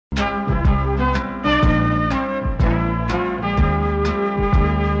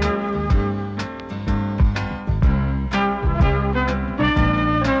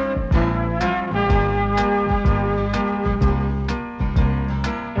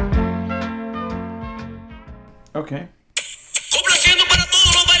Okay. Complaciendo para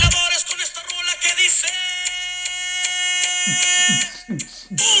todos los bailadores con esta rola que dice... Un,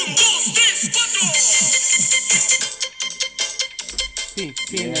 dos, tres, cuatro.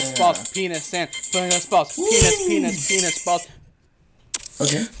 Penis, Yeah. balls, penis, sand, penis, balls, penis, balls.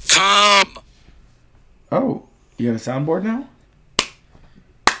 Okay. Come. Oh, you got a soundboard now?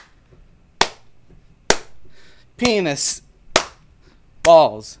 Penis,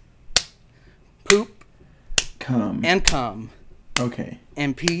 balls, poop, Come. and cum, Okay.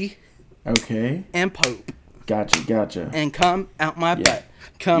 and pee, Okay. and poop, Gotcha. and cum out my Yeah. butt.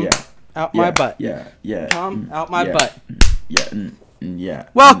 Cum Yeah. out my butt. Yeah. Cum out my yeah. butt. Yeah.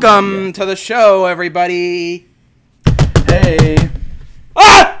 Welcome to the show, everybody. Hey.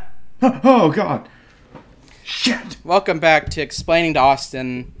 Ah! Oh, God. Shit. Welcome back to Explaining to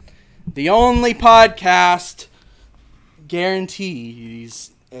Austin, the only podcast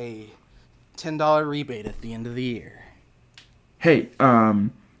guarantees a $10 rebate at the end of the year. Hey,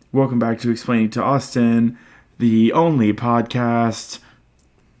 welcome back to Explaining to Austin, the only podcast.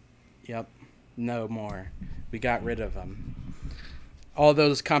 Yep, no more. We got rid of them. All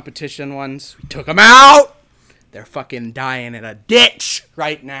those competition ones, we took them out. They're fucking dying in a ditch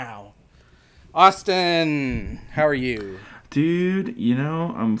right now. Austin, how are you? Dude,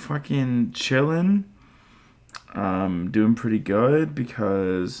 I'm fucking chilling. Doing pretty good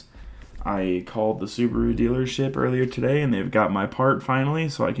because I called the Subaru dealership earlier today and they've got my part finally,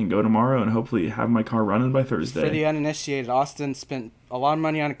 so I can go tomorrow and hopefully have my car running by Thursday. For the uninitiated, Austin spent a lot of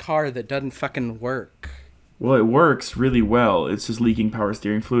money on a car that doesn't fucking work. Well, it works really well. It's just leaking power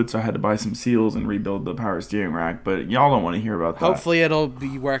steering fluid, so I had to buy some seals and rebuild the power steering rack, but y'all don't want to hear about that. Hopefully it'll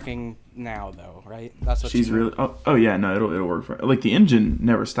be working now, though, right? That's what She's you really... Oh yeah, no, it'll work for... Like, the engine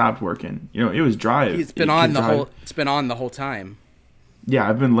never stopped working. It was dry. It's been on the whole time. Yeah,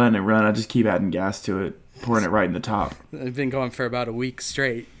 I've been letting it run. I just keep adding gas to it, pouring it right in the top. I've been going for about a week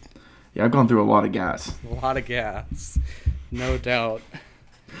straight. Yeah, I've gone through a lot of gas. A lot of gas. No doubt.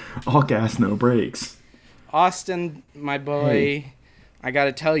 All gas, no brakes. Austin, my boy, Hey. I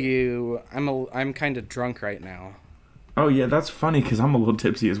gotta tell you, I'm kind of drunk right now. Oh yeah, that's funny because I'm a little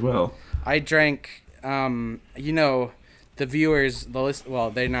tipsy as well. I drank, the viewers,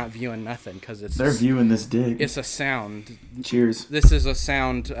 they're not viewing nothing because They're viewing this dick. it's a sound. Cheers. This is a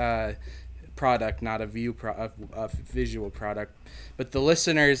sound product, not a visual product. But the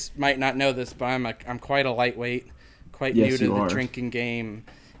listeners might not know this, but I'm quite a lightweight, quite Yes, new to you the are. drinking game.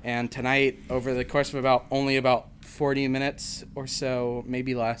 And tonight, over the course of only about 40 minutes or so,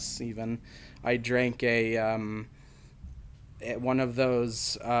 maybe less even, I drank one of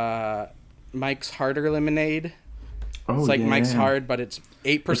those Mike's Harder lemonade. Oh, It's like yeah. Mike's Hard, but it's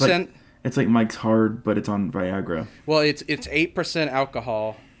 8%. It's like Mike's Hard, but it's on Viagra. Well, it's 8%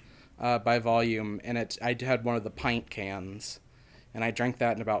 alcohol by volume, and I had one of the pint cans, and I drank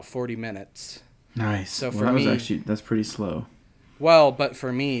that in about 40 minutes. Nice. So Well, for that me- was that's pretty slow. Well, but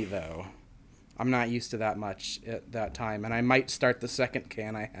for me though, I'm not used to that much at that time, and I might start the second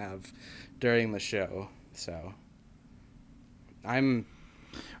can I have during the show. So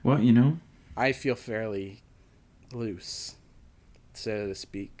Well, I feel fairly loose, so to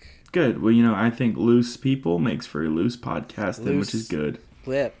speak. good. Well, I think loose people makes for a loose podcasting, which is good.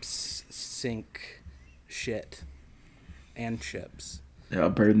 Lips sink shit and chips Yeah, a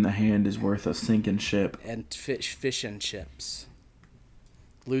bird in the hand is worth a sinking ship. and fish and chips.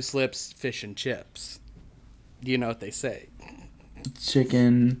 Loose lips, fish and chips. You know what they say.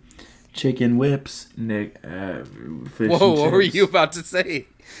 Chicken whips, Nick. Fish Whoa, and what were chips. you about to say?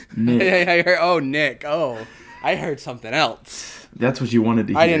 Nick. I heard, Nick. Oh, I heard something else. That's what you wanted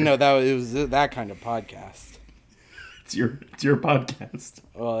to hear. I didn't know it was that kind of podcast. It's your podcast.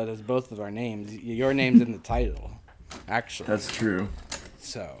 Well, it is both of our names. Your name's in the title, actually. That's true.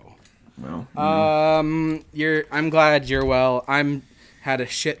 So. Well, I'm glad you're well. Had a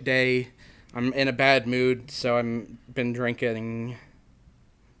shit day. I'm in a bad mood, so I'm been drinking,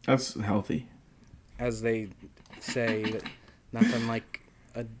 that's healthy. as they say, nothing like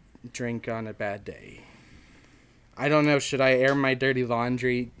a drink on a bad day. I don't know. Should I air my dirty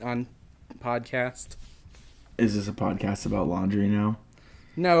laundry on podcast? Is this a podcast about laundry now?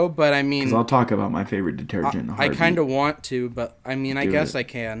 No, but I Because mean, I'll talk about my favorite detergent. I kind of want to, but I mean, I Do guess it. I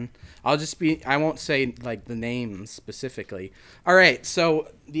can. I won't say like the names specifically. All right. So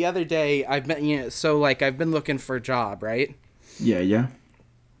the other day I've been looking for a job, right? Yeah.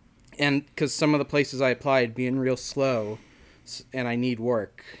 And because some of the places I applied being real slow, and I need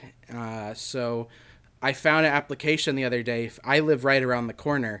work, so I found an application the other day. I live right around the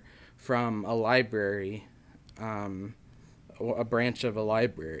corner from a library, a branch of a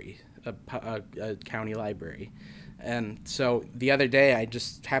library, a county library. And so the other day I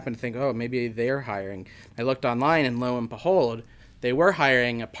just happened to think, oh, maybe they're hiring. I looked online, and lo and behold, they were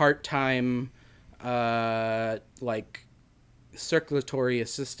hiring a part-time like circulatory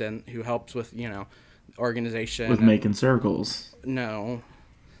assistant who helps with, organization. With making circles. No,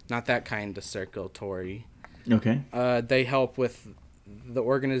 not that kind of circulatory. Okay. They help with the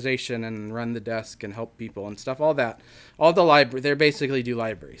organization and run the desk and help people and stuff. All that. All the library. They basically do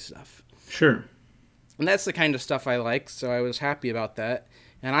library stuff. Sure. And that's the kind of stuff I like, so I was happy about that.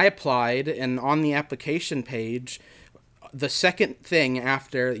 And I applied, and on the application page, the second thing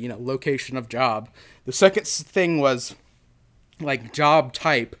after, location of job, the second thing was like job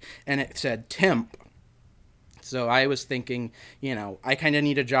type, and it said temp. So I was thinking, I kind of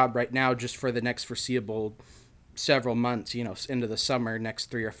need a job right now just for the next foreseeable several months, into the summer, next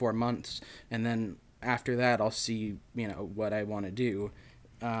 3 or 4 months. And then after that, I'll see, what I want to do.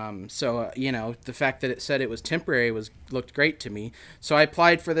 The fact that it said it was temporary looked great to me. So I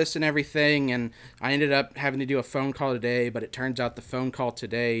applied for this and everything, and I ended up having to do a phone call today, but it turns out the phone call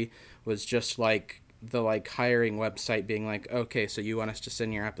today was just like the hiring website being like, okay, so you want us to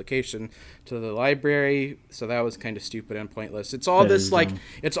send your application to the library. So that was kind of stupid and pointless. It's all this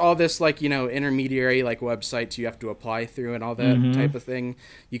intermediary websites you have to apply through and all that type of thing.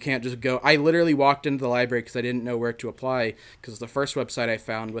 You can't just go. I literally walked into the library because I didn't know where to apply, because the first website I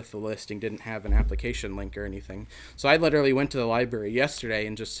found with the listing didn't have an application link or anything. So I literally went to the library yesterday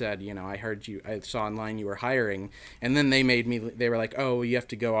and just said, I saw online you were hiring, and then they were like, oh, you have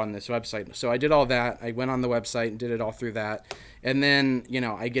to go on this website. So I did all that. I went on the website and did it all through that. And then,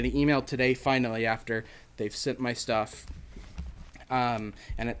 I get an email today finally after they've sent my stuff. And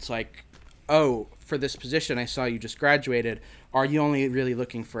it's like, oh, for this position, I saw you just graduated. Are you only really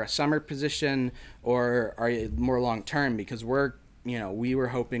looking for a summer position, or are you more long-term? Because we were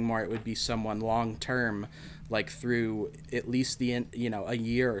hoping more it would be someone long-term, through at least a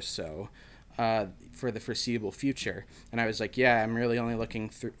year or so. For the foreseeable future. And I was like, yeah, I'm really only looking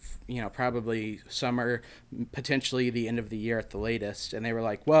through, probably summer, potentially the end of the year at the latest. And they were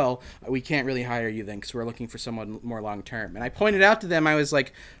like, well, we can't really hire you then because we're looking for someone more long term. And I pointed out to them, I was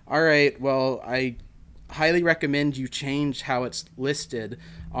like, all right, well, I highly recommend you change how it's listed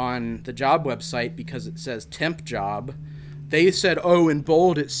on the job website, because it says temp job. They said, oh, in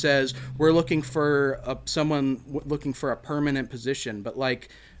bold it says we're looking for someone looking for a permanent position, but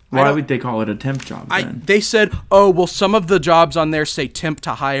why would they call it a temp job then? They said, oh, well, some of the jobs on there say temp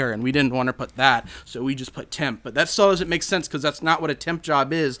to hire, and we didn't want to put that, so we just put temp. But that still doesn't make sense, because that's not what a temp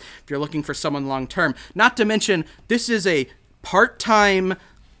job is if you're looking for someone long term. Not to mention, this is a part-time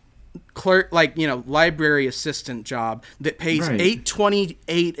clerk, library assistant job that pays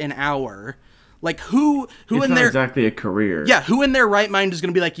 $8.28 an hour. Who it's in not their exactly a career. Yeah, who in their right mind is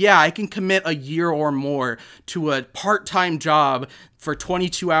going to be like, yeah, I can commit a year or more to a part-time job for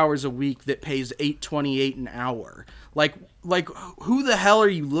 22 hours a week that pays $8.28 an hour? Who the hell are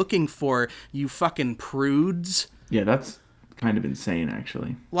you looking for, you fucking prudes? Yeah, that's kind of insane,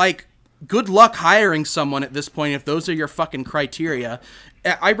 actually. Good luck hiring someone at this point if those are your fucking criteria.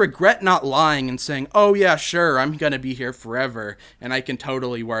 I regret not lying and saying, oh, yeah, sure, I'm going to be here forever, and I can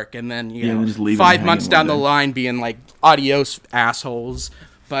totally work. And then, just leave 5 months down the line being like, adios, assholes.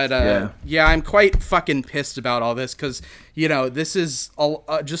 But, yeah, I'm quite fucking pissed about all this because, this is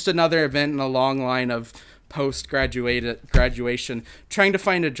just another event in a long line of post-graduation trying to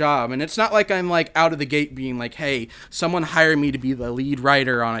find a job. And it's not like I'm out of the gate being like, hey, someone hire me to be the lead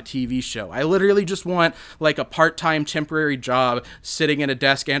writer on a TV show. I literally just want a part-time temporary job sitting at a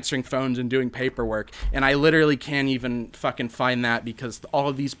desk answering phones and doing paperwork. And I literally can't even fucking find that because all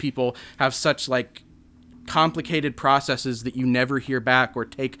of these people have such complicated processes that you never hear back or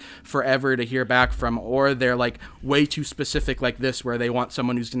take forever to hear back from, or they're way too specific like this where they want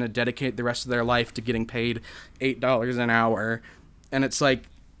someone who's going to dedicate the rest of their life to getting paid $8 an hour. And it's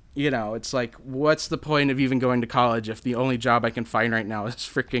what's the point of even going to college if the only job I can find right now is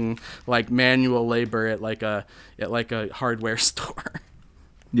freaking manual labor at a hardware store?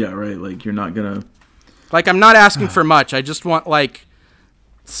 Yeah, right. You're not gonna I'm not asking for much. I just want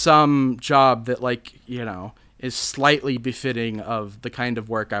some job that is slightly befitting of the kind of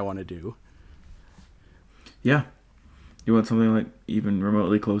work I want to do. Yeah. You want something even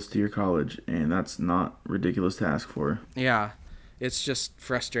remotely close to your college, and that's not ridiculous to ask for. Yeah. It's just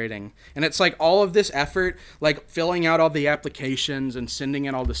frustrating. And it's like all of this effort, like filling out all the applications and sending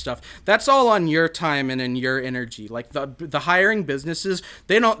in all this stuff, that's all on your time and in your energy. Like the hiring businesses,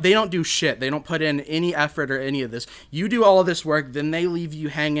 they don't do shit. They don't put in any effort or any of this. You do all of this work, then they leave you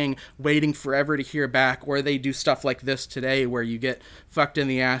hanging, waiting forever to hear back, or they do stuff like this today where you get fucked in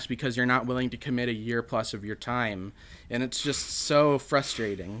the ass because you're not willing to commit a year plus of your time. And it's just so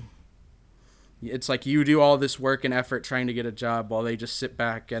frustrating. It's like you do all this work and effort trying to get a job while they just sit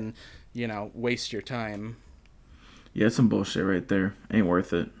back and, waste your time. Yeah, it's some bullshit right there. Ain't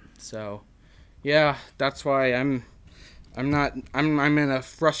worth it. So, yeah, that's why I'm in a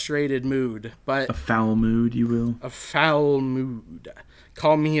frustrated mood, but A foul mood, you will. a foul mood.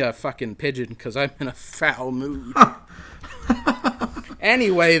 Call me a fucking pigeon because I'm in a foul mood.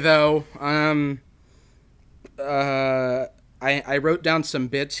 Anyway, though, I wrote down some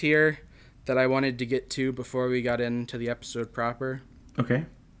bits here that I wanted to get to before we got into the episode proper. Okay.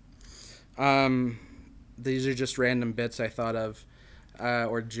 These are just random bits I thought of,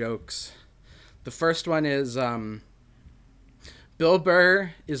 or jokes. The first one is, Bill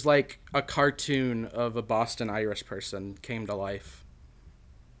Burr is like a cartoon of a Boston Irish person came to life.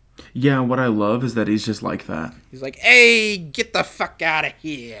 Yeah, what I love is that he's just like that. He's like, hey, get the fuck out of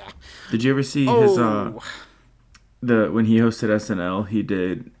here. Did you ever see his, when he hosted SNL, he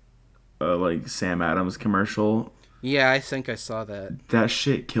did, like, Sam Adams commercial. Yeah, I think I saw that. That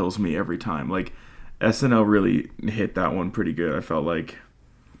shit kills me every time. Like, SNL really hit that one pretty good, I felt like.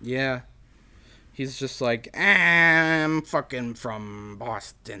 Yeah. He's just like, I'm fucking from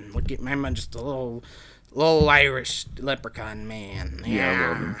Boston. Look at me, I'm just a little Irish leprechaun man. Yeah, I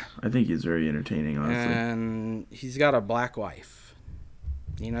love him. I think he's very entertaining, honestly. And he's got a black wife.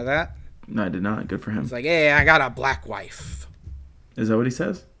 You know that? No, I did not. Good for him. He's like, hey, I got a black wife. Is that what he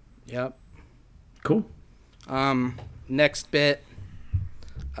says? Yep. Cool. Next bit,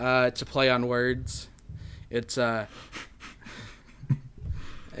 to play on words. It's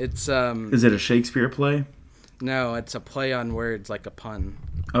Is it a Shakespeare play? No, it's a play on words, like a pun.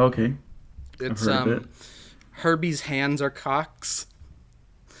 Oh, okay. It's I've heard of it. Herbie's hands are cocks.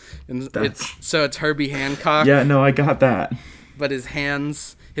 And That's- it's Herbie Hancock. Yeah, no, I got that. But his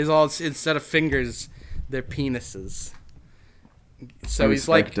hands, instead of fingers, they're penises. So he's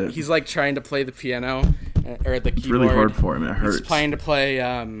like trying to play the piano or the keyboard. It's really hard for him. It hurts. He's trying to play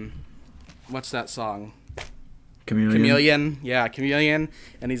what's that song? Chameleon. Yeah, Chameleon.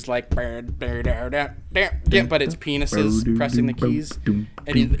 And he's like, but it's penises pressing the keys, and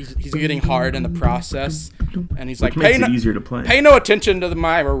he's getting hard in the process. And he's like, makes it easier to play. Pay no attention to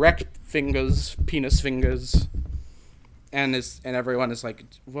my erect fingers, penis fingers. And everyone is like,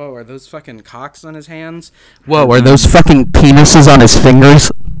 whoa, are those fucking cocks on his hands? Whoa, are those fucking penises on his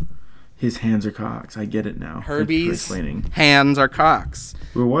fingers? His hands are cocks. I get it now. Herbie's hands are cocks.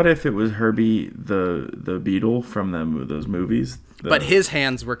 Well, what if it was Herbie the beetle from those movies? But his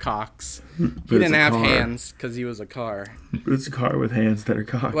hands were cocks. He didn't have hands because he was a car. It's a car with hands that are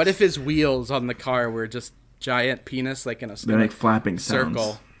cocks. What if his wheels on the car were just giant penis, like in a they make flapping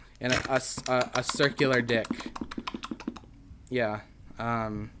circle, sounds. and a circular dick? Yeah.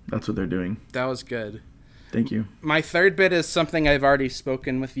 That's what they're doing. That was good. Thank you. My third bit is something I've already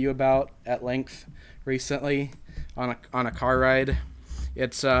spoken with you about at length recently on a car ride.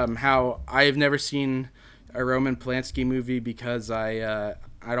 It's how I've never seen a Roman Polanski movie because I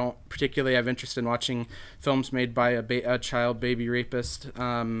don't particularly have interest in watching films made by a child baby rapist.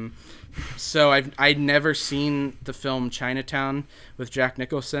 So I'd never seen the film Chinatown with Jack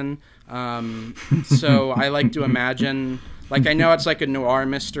Nicholson. So I like to imagine, like, I know it's like a noir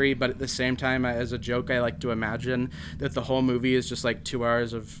mystery, but at the same time, as a joke, I like to imagine that the whole movie is just like 2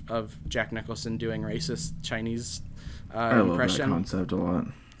 hours of Jack Nicholson doing racist Chinese impression. I love that concept a lot.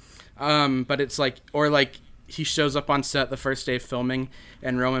 But it's like, or like, he shows up on set the first day of filming,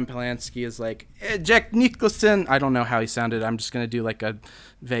 and Roman Polanski is like, hey, Jack Nicholson. I don't know how he sounded. I'm just going to do like a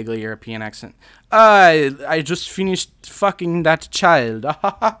vaguely European accent. I just finished fucking that child.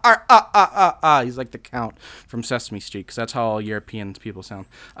 He's like the Count from Sesame Street, because that's how all European people sound.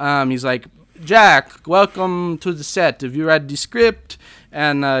 He's like, Jack, welcome to the set. Have you read the script?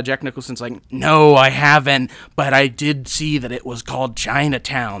 And Jack Nicholson's like, no, I haven't, but I did see that it was called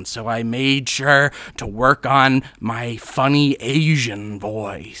Chinatown, so I made sure to work on my funny Asian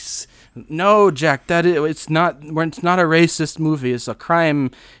voice. No, Jack, it's not a racist movie. It's a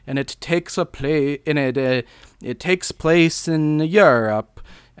crime, and it takes place in Europe.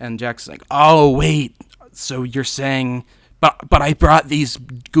 And Jack's like, oh wait, so you're saying? But I brought these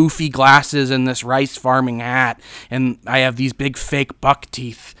goofy glasses and this rice farming hat, and I have these big fake buck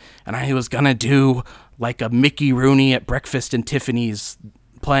teeth, and I was gonna do like a Mickey Rooney at Breakfast and Tiffany's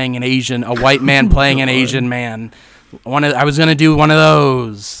playing a white man playing an Asian man. I was gonna do one of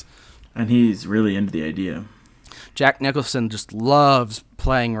those. And he's really into the idea. Jack Nicholson just loves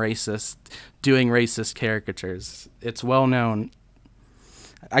doing racist caricatures. It's well known.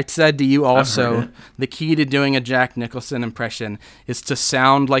 I said to you also, the key to doing a Jack Nicholson impression is to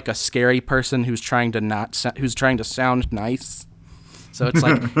sound like a scary person who's trying to sound nice. So it's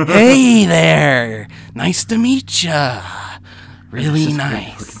like, "Hey there, nice to meet ya. Really That's just nice." what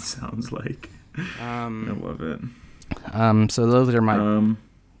it fucking sounds like. I love it. So those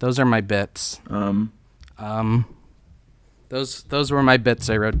are my bits. Those were my bits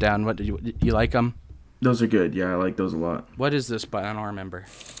I wrote down. What did you like them? Those are good. Yeah, I like those a lot. What is this button? I don't remember.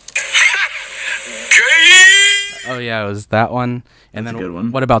 Oh yeah, it was that one. And That's then a good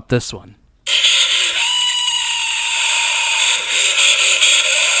one. What about this one?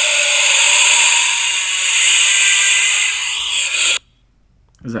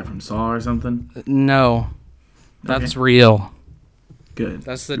 Is that from Saw or something? No, that's Okay. real. Good.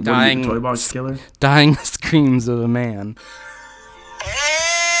 That's the What are you, dying toy box killer. dying screams of a man.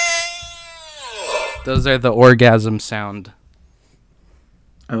 Those are the orgasm sound.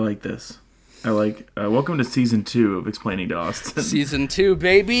 I like this. I like. Welcome to season 2 of Explaining to Austin. Season 2,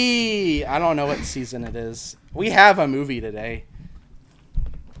 baby. I don't know what season it is. We have a movie today.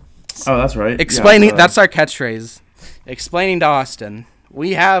 Oh, that's right. Explaining. Yeah, That's our catchphrase. Explaining to Austin.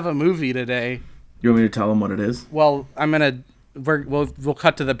 We have a movie today. You want me to tell them what it is? Well, we'll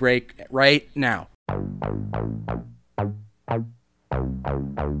cut to the break right now.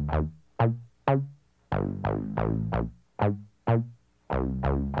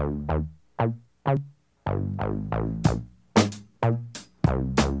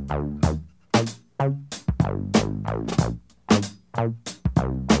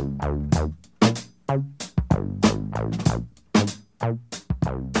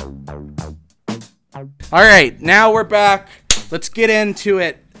 All right, now we're back. Let's get into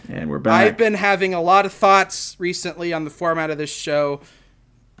it. And we're back. I've been having a lot of thoughts recently on the format of this show,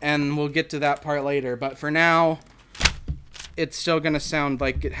 and we'll get to that part later. But for now, it's still going to sound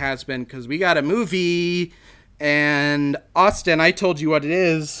like it has been because we got a movie. And Austin, I told you what it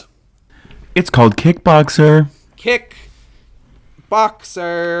is. It's called Kickboxer.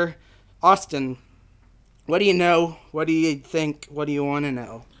 Kickboxer. Austin, what do you know? What do you think? What do you want to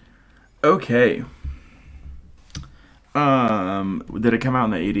know? Okay. Did it come out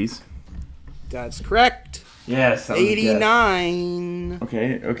in the 80s? That's correct. Yes. that was a guess. 89.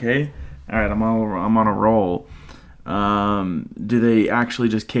 Okay. All right, I'm on a roll. Do they actually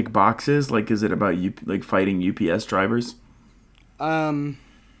just kick boxes? Like, is it about fighting UPS drivers? No.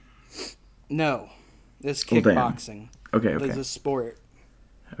 It's Well, damn. kickboxing. Okay. It's a sport.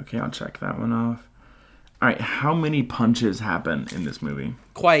 Okay, I'll check that one off. All right, how many punches happen in this movie?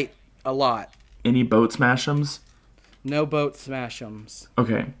 Quite a lot. Any boat smash-ems? No boat smash-ems.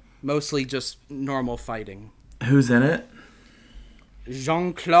 Okay. Mostly just normal fighting. Who's in it?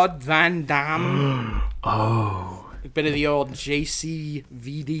 Jean-Claude Van Damme. Oh. A bit of the old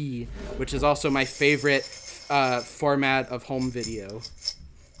JCVD, which is also my favorite format of home video.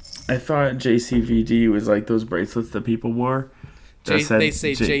 I thought JCVD was like those bracelets that people wore. They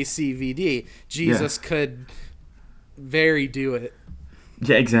say JCVD. Jesus could very do it.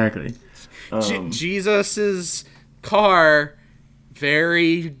 Yeah, exactly. Jesus's car,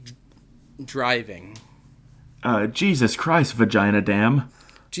 very driving. Jesus Christ, vagina dam.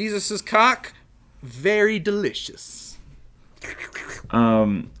 Jesus's cock, very delicious.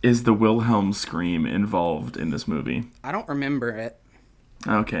 Is the Wilhelm scream involved in this movie? I don't remember it.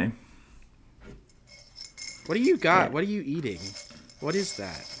 Okay. What do you got? What are you eating? What is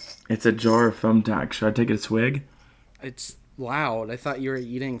that? It's a jar of thumbtack. Should I take a swig? It's loud. I thought you were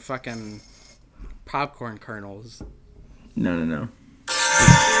eating fucking popcorn kernels. No.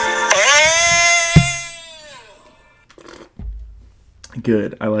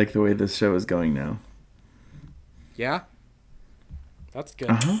 Good. I like the way this show is going now. Yeah? That's good.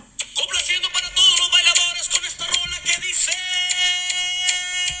 Uh-huh. Complaciendo para todos los bailadores con esta rola que dice...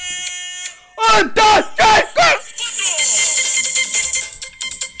 1, 2, 3, 4!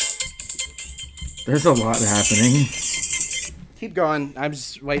 There's a lot happening. Keep going. I'm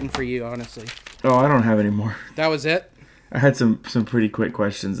just waiting for you, honestly. Oh, I don't have any more. That was it? I had some pretty quick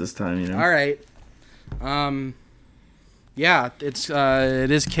questions this time, you know. All right. Yeah,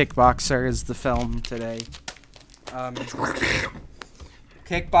 it is Kickboxer is the film today.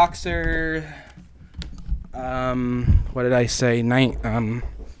 Kickboxer. What did I say?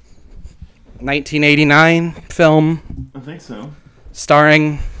 1989 film I think so.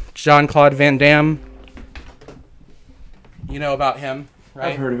 starring Jean-Claude Van Damme. You know about him,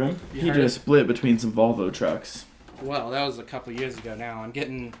 right? I've heard of him. You He heard just split between some Volvo trucks. Well, that was a couple years ago now.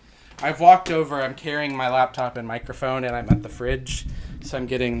 I've walked over, I'm carrying my laptop and microphone, and I'm at the fridge, so I'm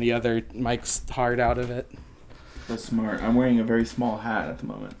getting the other mic's hard out of it. That's smart. I'm wearing a very small hat at the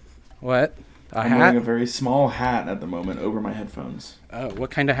moment. What? I'm wearing a very small hat at the moment over my headphones. Oh,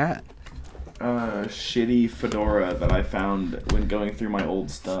 what kind of hat? A shitty fedora that I found when going through my old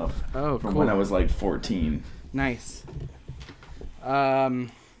stuff. Oh, from cool. when I was like 14. Nice.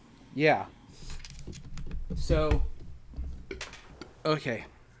 Yeah. So, okay.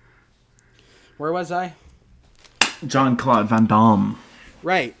 Where was I? Jean-Claude Van Damme.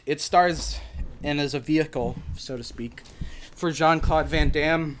 Right. It stars and is a vehicle, so to speak, for Jean-Claude Van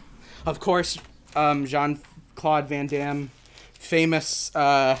Damme. Of course, Jean-Claude Van Damme, famous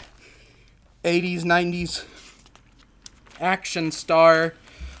 80s, 90s action star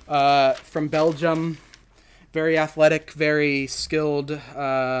from Belgium. Very athletic, very skilled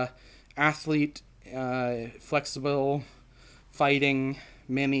athlete, flexible, fighting,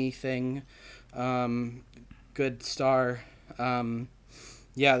 mimi thing. Good star.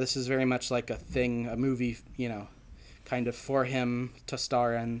 Yeah, this is very much like a movie, kind of for him to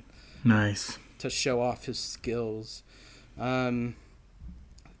star in. Nice. To show off his skills.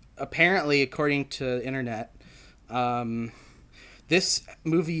 Apparently, according to the internet, this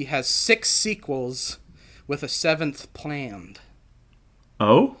movie has 6 sequels with a 7th planned.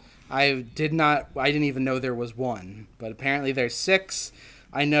 Oh? I didn't even know there was one, but apparently there's 6.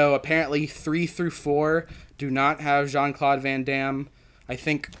 I know apparently 3 through 4 do not have Jean-Claude Van Damme. I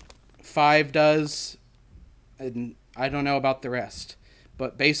think 5 does, and I don't know about the rest.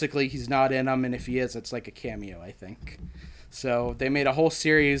 But basically he's not in them, and if he is, it's like a cameo, I think. So they made a whole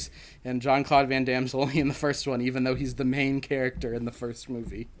series, and Jean-Claude Van Damme's only in the first one, even though he's the main character in the first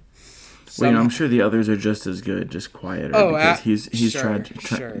movie. Well, I'm sure the others are just as good, just quieter. Because he's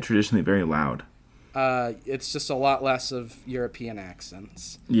traditionally very loud. It's just a lot less of European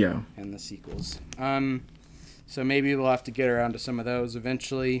accents. Yeah. In the sequels. So maybe we'll have to get around to some of those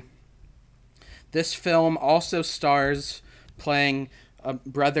eventually. This film also stars playing a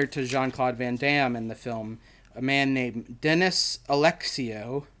brother to Jean-Claude Van Damme in the film, a man named Dennis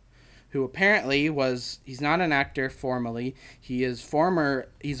Alexio, who apparently he's not an actor formally. He's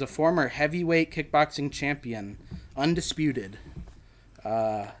a former heavyweight kickboxing champion, undisputed.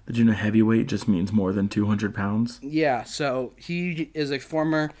 Did you know heavyweight just means more than 200 pounds? Yeah, so he is a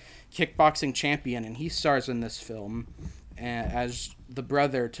former kickboxing champion, and he stars in this film as the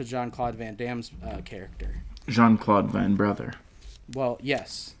brother to Jean-Claude Van Damme's character. Jean-Claude Van Brother. Well,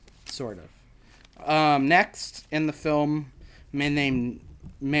 yes, sort of. Next in the film, a man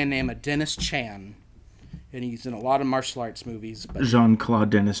named Dennis Chan, and he's in a lot of martial arts movies. But Jean-Claude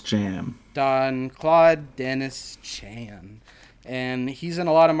Dennis Jam. Jean-Claude Dennis Chan, and he's in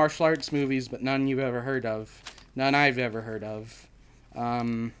a lot of martial arts movies, but none you've ever heard of, none I've ever heard of.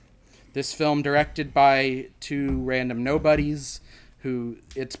 This film directed by 2 random nobodies. Who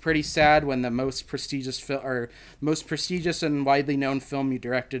it's pretty sad when the most prestigious and widely known film you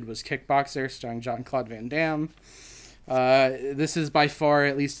directed was Kickboxer, starring Jean-Claude Van Damme. This is by far,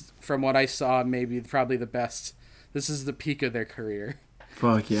 at least from what I saw, probably the best. This is the peak of their career.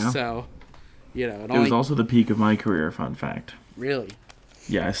 Fuck yeah. So, it was also the peak of my career, fun fact. Really?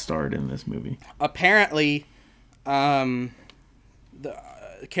 Yeah, I starred in this movie. Apparently, the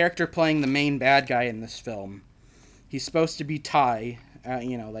character playing the main bad guy in this film, he's supposed to be Thai,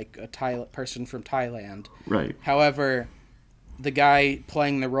 like a Thai person from Thailand. Right. However, the guy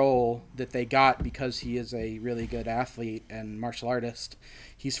playing the role that they got because he is a really good athlete and martial artist,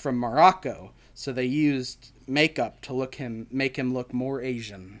 he's from Morocco. So they used makeup to make him look more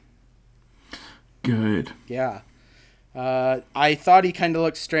Asian. Good. Yeah. I thought he kind of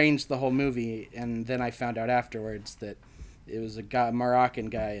looked strange the whole movie, and then I found out afterwards that it was a Moroccan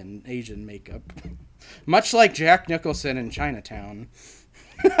guy in Asian makeup. Much like Jack Nicholson in Chinatown.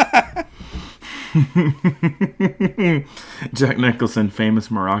 Jack Nicholson, famous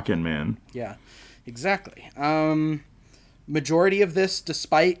Moroccan man. Yeah, exactly. Majority of this,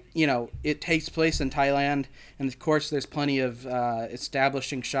 despite, it takes place in Thailand, and of course there's plenty of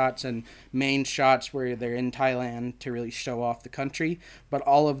establishing shots and main shots where they're in Thailand to really show off the country, but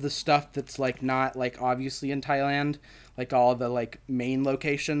all of the stuff that's not obviously in Thailand, like all the main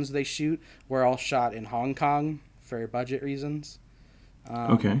locations they shoot, were all shot in Hong Kong for budget reasons.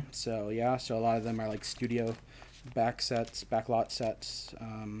 Okay. So a lot of them are studio backlot sets,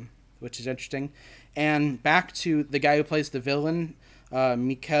 which is interesting. And back to the guy who plays the villain,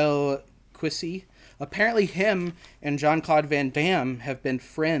 Michael Quissy. Apparently him and Jean-Claude Van Damme have been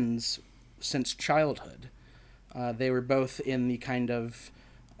friends since childhood. They were both in the kind of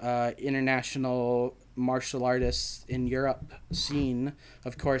international martial artists in Europe scene.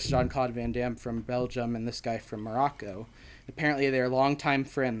 Of course, Jean-Claude Van Damme from Belgium and this guy from Morocco. Apparently, they're longtime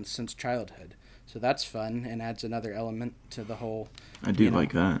friends since childhood. So that's fun and adds another element to the whole. I do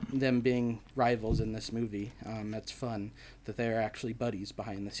like that. Them being rivals in this movie. That's fun that they're actually buddies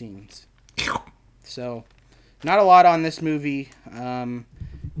behind the scenes. So, not a lot on this movie.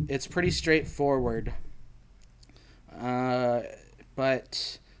 It's pretty straightforward.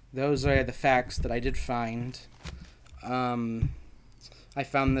 But those are the facts that I did find. I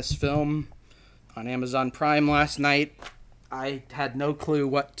found this film on Amazon Prime last night. I had no clue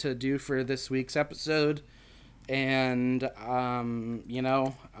what to do for this week's episode. And,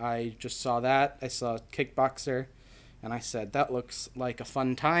 I just saw that. I saw Kickboxer. And I said, that looks like a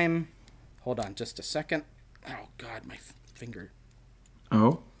fun time. Hold on just a second. Oh, God, my finger.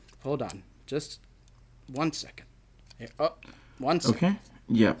 Oh? Hold on. Just 1 second. Here. Oh, 1 second. Okay.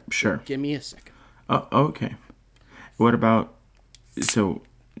 Yep, sure. Give me a second. Oh, okay. What about... So,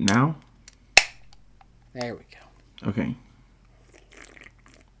 now? There we go. Okay.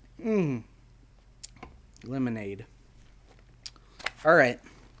 Lemonade. All right.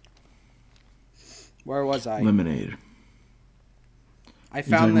 Where was I? Lemonade. I You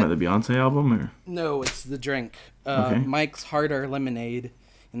found talking that. about the Beyonce album, or? No, it's the drink. Okay. Mike's Harder Lemonade.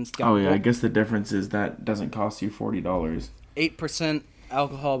 And it's got Oh, yeah, I guess the difference is that doesn't cost you $40. 8%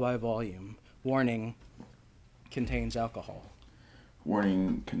 alcohol by volume. Warning, contains alcohol.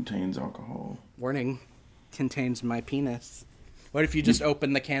 Warning, contains alcohol. Warning, contains my penis. What if you just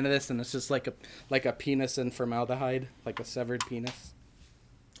open the can of this and it's just like a penis in formaldehyde, like a severed penis?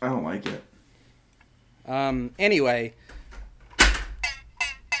 I don't like it. Anyway.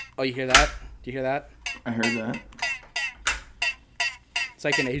 Oh, you hear that? Do you hear that? I heard that. It's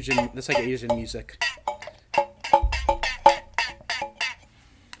like Asian music.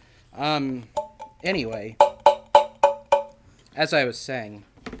 Anyway, as I was saying,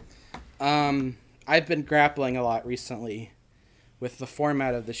 I've been grappling a lot recently with the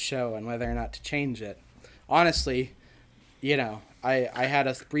format of the show and whether or not to change it. Honestly, I had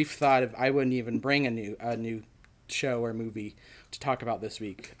a brief thought of I wouldn't even bring a new show or movie to talk about this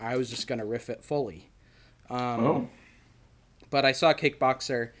week. I was just gonna riff it fully. But I saw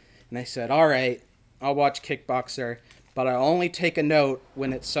Kickboxer, and I said, all right, I'll watch Kickboxer, but I'll only take a note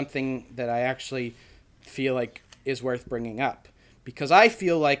when it's something that I actually feel like is worth bringing up. Because I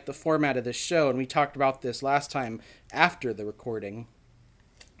feel like the format of this show, and we talked about this last time after the recording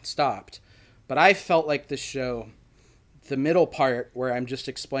stopped, but I felt like this show, the middle part where I'm just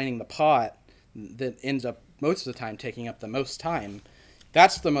explaining the plot, that ends up most of the time taking up the most time,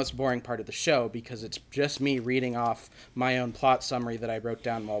 that's the most boring part of the show because it's just me reading off my own plot summary that I wrote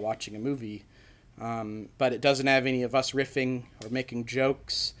down while watching a movie. But it doesn't have any of us riffing or making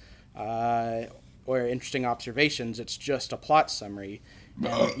jokes or interesting observations. It's just a plot summary.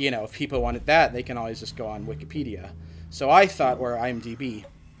 And, if people wanted that, they can always just go on Wikipedia. So I thought, or IMDb.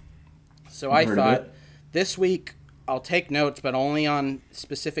 So I thought this week I'll take notes, but only on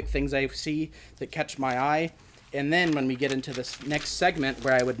specific things I see that catch my eye. And then when we get into this next segment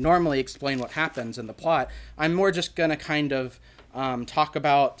where I would normally explain what happens in the plot, I'm more just going to kind of talk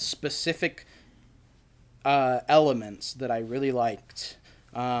about specific elements that I really liked.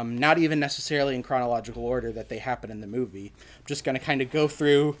 Not even necessarily in chronological order that they happen in the movie. I'm just going to kind of go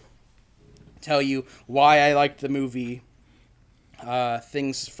through, tell you why I liked the movie,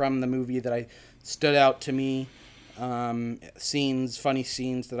 things from the movie that I stood out to me, scenes, funny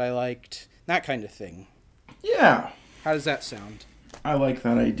scenes that I liked, that kind of thing. Yeah. How does that sound? I like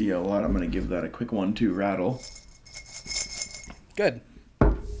that idea a lot. I'm going to give that a quick 1-2 rattle. Good.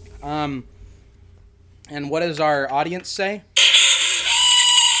 And what does our audience say?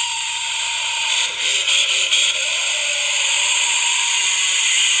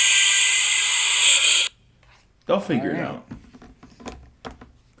 They'll figure it All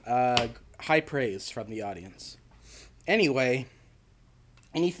out. High praise from the audience. Anyway,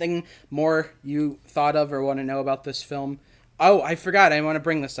 anything more you thought of or want to know about this film? Oh, I forgot. I want to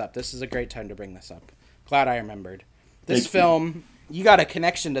bring this up. This is a great time to bring this up. Glad I remembered. This film, you got a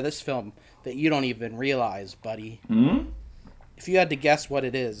connection to this film that you don't even realize, buddy. If you had to guess what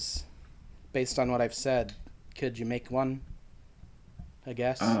it is, based on what I've said, could you make one? I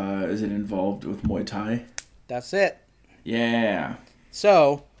guess. Is it involved with Muay Thai? That's it. Yeah.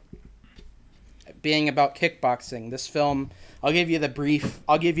 So, being about kickboxing, this film, I'll give you the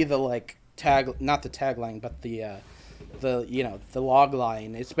not the tagline, but the log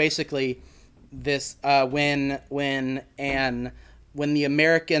line. It's basically this when the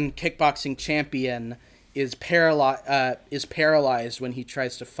American kickboxing champion is paralyzed when he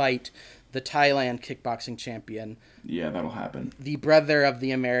tries to fight the Thailand kickboxing champion. Yeah, that'll happen. The brother of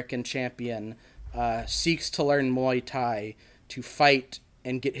the American champion seeks to learn Muay Thai to fight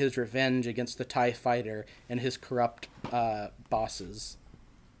and get his revenge against the Thai fighter and his corrupt bosses.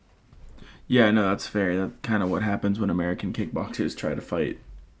 Yeah, no, that's fair. That's kind of what happens when American kickboxers try to fight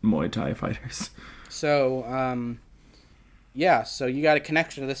Muay Thai fighters. So, so you got a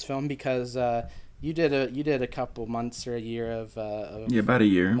connection to this film because you did a couple months or a year of about a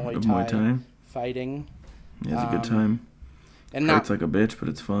year of Muay Thai fighting. Yeah, it's a good time. And Hurts like a bitch, but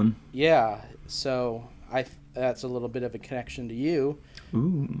it's fun. Yeah, so that's a little bit of a connection to you.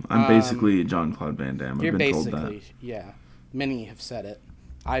 Ooh, I'm basically Jean-Claude Van Damme. You're I've been told basically, that. yeah. Many have said it.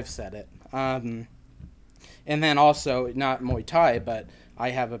 I've said it. And then also, not Muay Thai, but I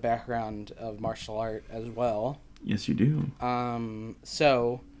have a background of martial art as well. Yes, you do.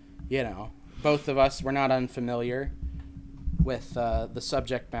 So, both of us were not unfamiliar with the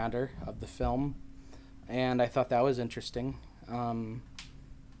subject matter of the film, and I thought that was interesting.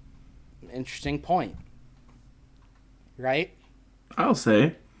 Interesting point, right? I'll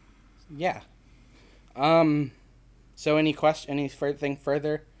say. Yeah. So anything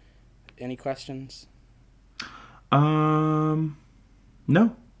further? Any questions? No.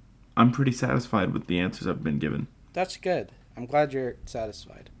 I'm pretty satisfied with the answers I've been given. That's good. I'm glad you're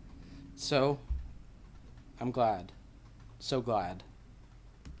satisfied. So, I'm glad. So glad.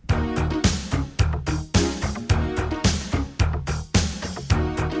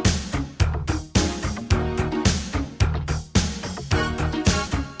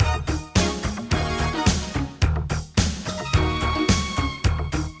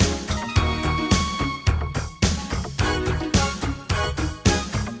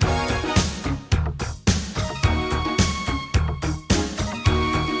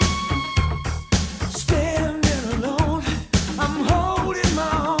 Standing alone, I'm holding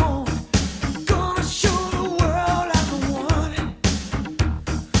my own. Gonna show the world I'm the one.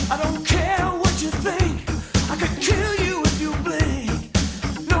 I don't care what you think. I could kill you if you blink.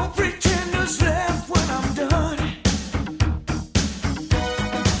 No pretenders left when I'm done.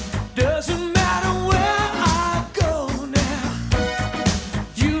 Doesn't matter where I go now.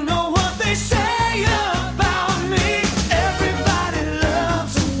 You know what they say about me. Everybody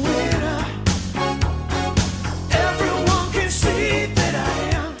loves a winner. Everyone can see that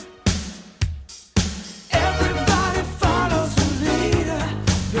I am. Everybody follows the leader,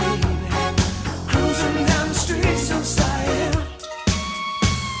 baby. Cruising down the streets of Siam.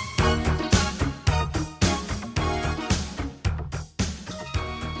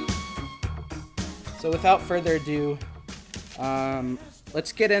 So without further ado,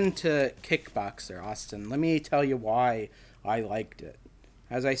 let's get into Kickboxer, Austin. Let me tell you why I liked it.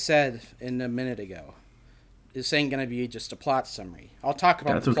 As I said a minute ago, this ain't gonna be just a plot summary. I'll talk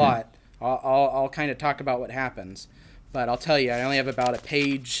about That's the okay. plot. I'll kind of talk about what happens, but I'll tell you, I only have about a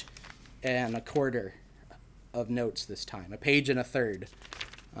page and a quarter of notes this time. A page and a third.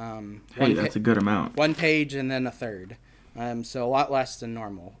 Hey, that's a good amount. One page and then a third. So a lot less than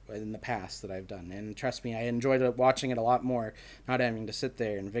normal in the past that I've done. And trust me, I enjoyed watching it a lot more, not having to sit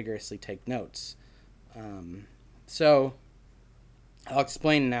there and vigorously take notes. So I'll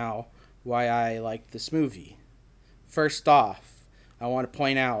explain now why I like this movie. First off, I want to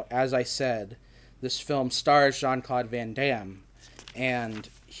point out, as I said, this film stars Jean-Claude Van Damme, and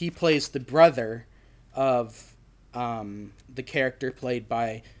he plays the brother of the character played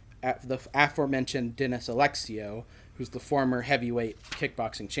by the aforementioned Dennis Alexio, who's the former heavyweight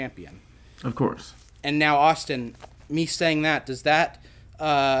kickboxing champion. Of course. And now, Austin, me saying that, does that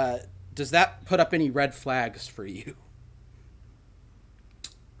put up any red flags for you?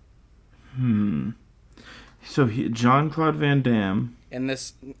 So Jean-Claude Van Damme. And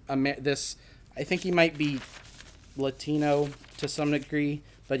this, I think he might be Latino to some degree,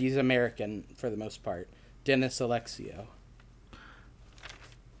 but he's American for the most part. Dennis Alexio.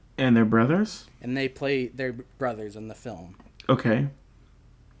 And they're brothers? And they're brothers in the film. Okay.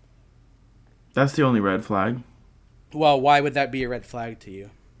 That's the only red flag. Well, why would that be a red flag to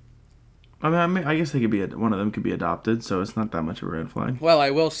you? I guess they could be one of them could be adopted, so it's not that much of a red flag. Well, I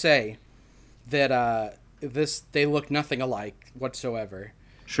will say that they look nothing alike whatsoever.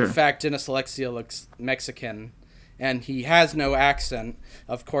 Sure. In fact, Dennis Alexio looks Mexican, and he has no accent,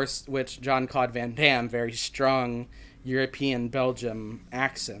 of course, which Jean-Claude Van Damme, very strong European Belgium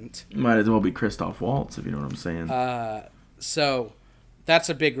accent. Might as well be Christoph Waltz, if you know what I'm saying. So that's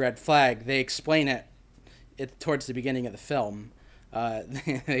a big red flag. They explain it towards the beginning of the film.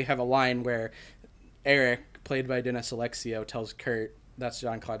 They have a line where Eric, played by Dennis Alexio, tells Kurt, that's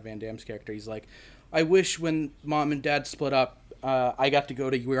Jean-Claude Van Damme's character, he's like, I wish when mom and dad split up, I got to go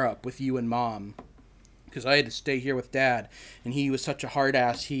to Europe with you and mom, because I had to stay here with dad, and he was such a hard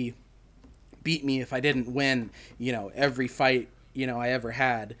ass. He beat me if I didn't win, every fight, I ever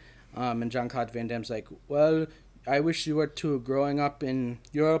had. And Jean-Claude Van Damme's like, well, I wish you were too. Growing up in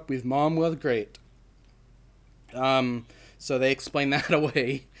Europe with mom was great. So they explain that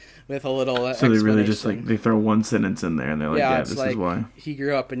away with a little So they really just they throw one sentence in there and they're like, yeah, this is why. He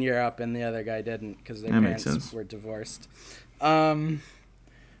grew up in Europe and the other guy didn't because their parents were divorced. I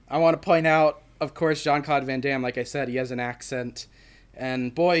want to point out, of course, Jean-Claude Van Damme, like I said, he has an accent.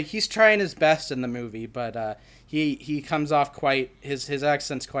 And boy, he's trying his best in the movie, but he comes off his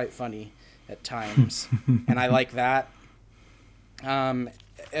accent's quite funny at times. And I like that.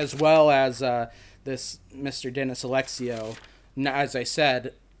 As well as this Mr. Dennis Alexio, as I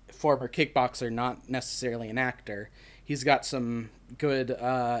said, former kickboxer, not necessarily an actor. He's got some good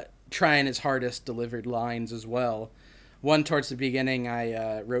trying his hardest delivered lines as well. One towards the beginning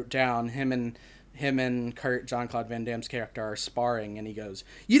I wrote down, him and Kurt, Jean-Claude Van Damme's character, are sparring, and he goes,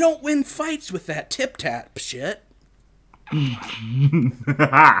 "You don't win fights with that tip-tap shit."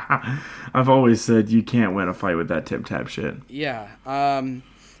 I've always said you can't win a fight with that tip-tap shit. Yeah.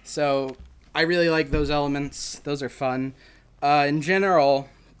 So I really like those elements. Those are fun. In general,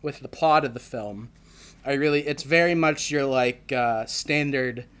 with the plot of the film, it's very much your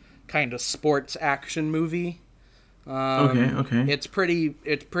standard kind of sports action movie. Okay.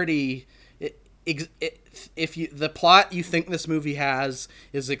 The plot you think this movie has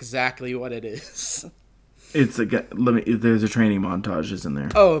is exactly what it is. There's a training montage, isn't there?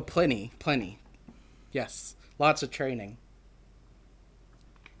 Oh, plenty. Yes, lots of training.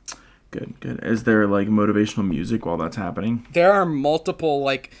 Good. Is there motivational music while that's happening? There are multiple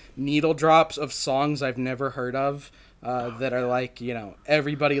needle drops of songs I've never heard of that are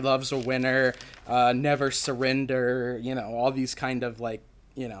everybody loves a winner, never surrender, all these kind of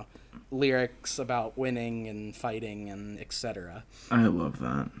lyrics about winning and fighting and etc. I love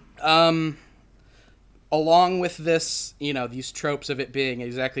that. Along with this, these tropes of it being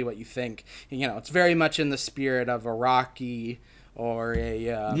exactly what you think, it's very much in the spirit of a Rocky or a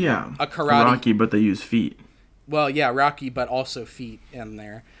karate. Rocky, but they use feet. Well, yeah, Rocky, but also feet in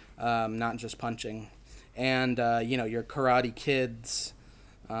there, not just punching. And, your Karate Kids,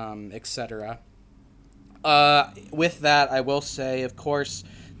 etc. With that, I will say, of course,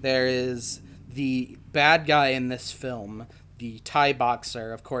 there is the bad guy in this film, the Thai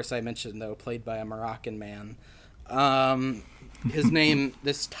boxer, of course I mentioned, though, played by a Moroccan man. His name,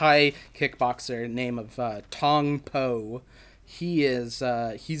 this Thai kickboxer, name of Tong Po. He's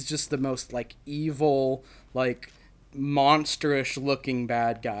just the most evil, monstrous looking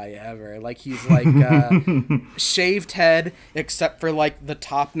bad guy ever. He's shaved head except for the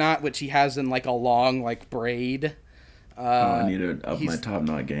top knot, which he has in a long braid. I need to up my top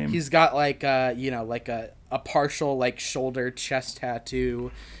knot game. He's got a partial shoulder chest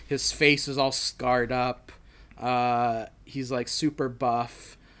tattoo. His face is all scarred up. He's super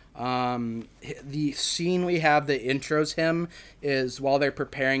buff. The scene we have that intros him is while they're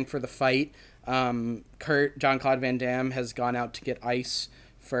preparing for the fight. Jean-Claude Van Damme has gone out to get ice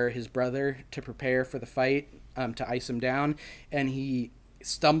for his brother to prepare for the fight, to ice him down, and he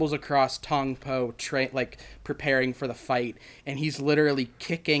stumbles across Tong Po preparing for the fight, and he's literally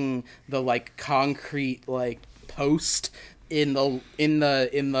kicking the concrete post in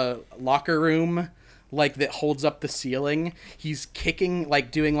the locker room that holds up the ceiling. He's kicking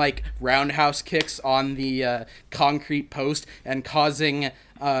doing roundhouse kicks on the concrete post and causing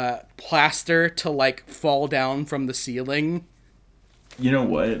plaster to fall down from the ceiling. You know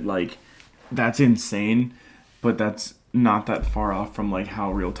what? That's insane, but that's not that far off from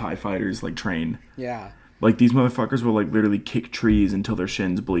how real Thai fighters train. Yeah. These motherfuckers will literally kick trees until their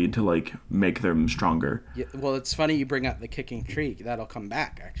shins bleed to make them stronger. Yeah, well, it's funny you bring up the kicking tree. That'll come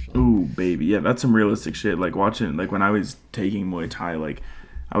back actually. Ooh, baby. Yeah, that's some realistic shit. Watching when I was taking Muay Thai,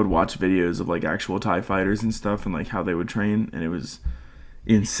 I would watch videos of actual Thai fighters and stuff and how they would train, and it was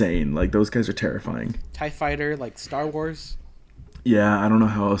insane. Those guys are terrifying. Thai fighter Star Wars. Yeah, I don't know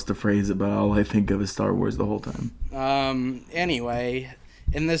how else to phrase it, but all I think of is Star Wars the whole time. Anyway,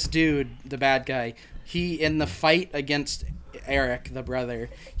 and this dude, the bad guy, he, in the fight against Eric, the brother,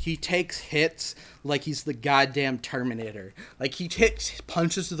 he takes hits like he's the goddamn Terminator. He takes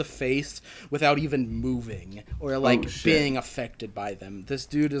punches to the face without even moving or being affected by them. This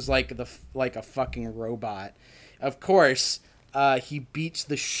dude is like a fucking robot. Of course, he beats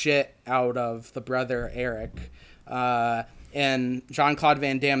the shit out of the brother Eric. And Jean-Claude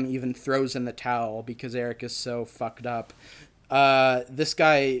Van Damme even throws in the towel because Eric is so fucked up. This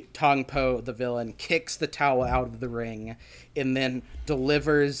guy, Tong Po, the villain, kicks the towel out of the ring and then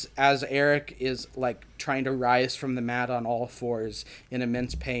delivers, as Eric is like trying to rise from the mat on all fours in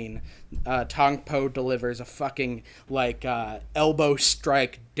immense pain. Tong Po delivers a fucking like elbow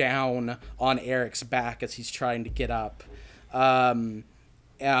strike down on Eric's back as he's trying to get up. Like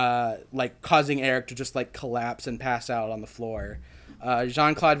causing Eric to just like collapse and pass out on the floor.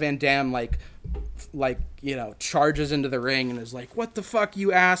 Jean-Claude Van Damme charges into the ring and is like, "What the fuck,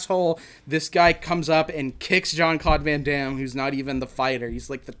 you asshole?" This guy comes up and kicks Jean-Claude Van Damme, who's not even the fighter. He's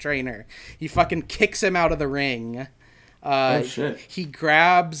like the trainer. He fucking kicks him out of the ring. Oh shit. He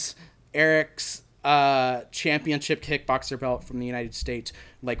grabs Eric's championship kickboxer belt from the United States,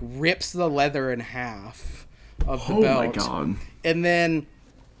 like rips the leather in half of the belt. Oh my god. And then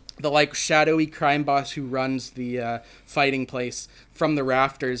the like shadowy crime boss who runs the fighting place from the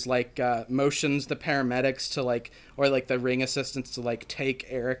rafters motions the paramedics to or the ring assistants to take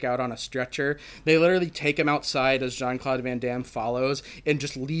Eric out on a stretcher. They literally take him outside as Jean-Claude Van Damme follows and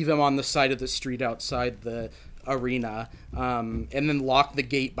just leave him on the side of the street outside the arena, and then lock the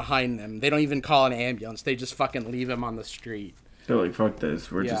gate behind them. They don't even call an ambulance. They just fucking leave him on the street. They're like, fuck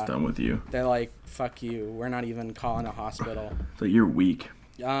this, we're just done with you. They're like, fuck you, we're not even calling a hospital. So you're weak.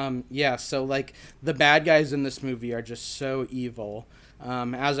 So the bad guys in this movie are just so evil.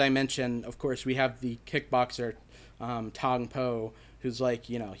 As I mentioned, of course, we have the kickboxer, Tong Po, who's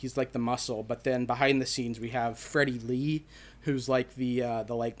he's like the muscle, but then behind the scenes we have Freddie Lee, who's like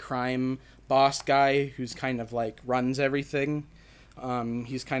the crime boss guy who's kind of runs everything.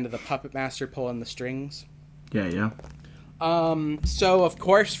 He's kind of the puppet master pulling the strings. Yeah. So of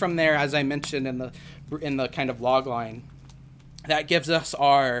course from there, as I mentioned in the kind of log line, that gives us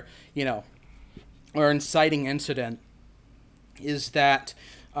our inciting incident is that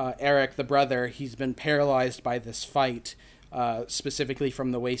Eric, the brother, he's been paralyzed by this fight, specifically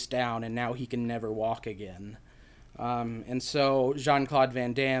from the waist down, and now he can never walk again. And so Jean-Claude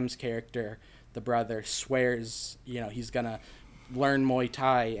Van Damme's character, the brother, swears, he's gonna learn Muay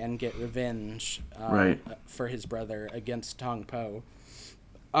Thai and get revenge for his brother against Tong Po.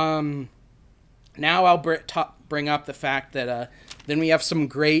 Now I'll bring up the fact that then we have some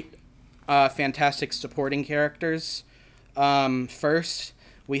great, fantastic supporting characters. First,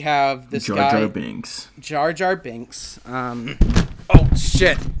 we have this guy... Jar Jar Binks. Oh,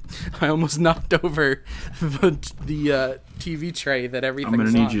 shit. I almost knocked over the TV tray that everything's on. I'm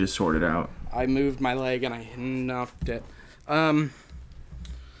going to need you to sort it out. I moved my leg and I knocked it.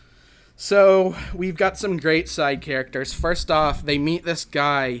 So, we've got some great side characters. First off, they meet this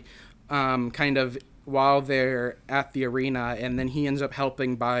guy... kind of while they're at the arena, and then he ends up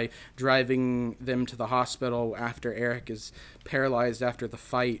helping by driving them to the hospital after Eric is paralyzed after the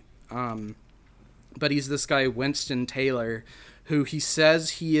fight. But he's this guy, Winston Taylor, who he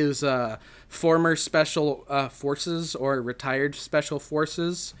says he is former special forces or retired special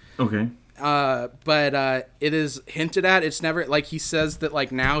forces. Okay. But it is hinted at. It's never he says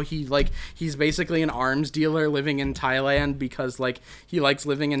that now he's basically an arms dealer living in Thailand because he likes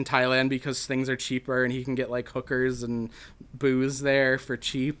living in Thailand because things are cheaper and he can get hookers and booze there for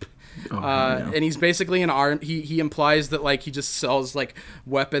cheap. And he's basically he implies that he just sells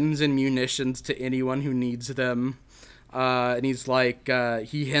weapons and munitions to anyone who needs them. And he's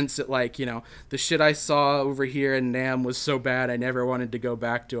he hints at the shit I saw over here in Nam was so bad I never wanted to go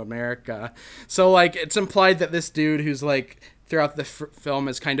back to America. So it's implied that this dude who's throughout the film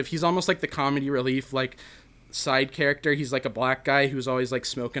is he's almost the comedy relief side character. He's a black guy who's always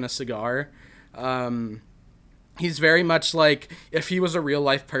smoking a cigar. He's very much if he was a real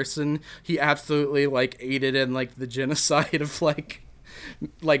life person, he absolutely aided in the genocide of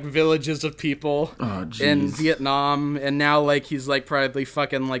villages of people in Vietnam, and now he's probably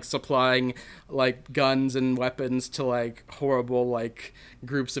fucking supplying guns and weapons to horrible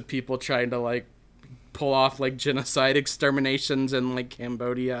groups of people trying to pull off genocide exterminations in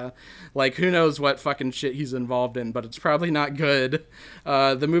Cambodia. Who knows what fucking shit he's involved in, but it's probably not good.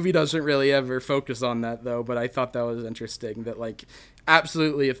 The movie doesn't really ever focus on that though, but I thought that was interesting that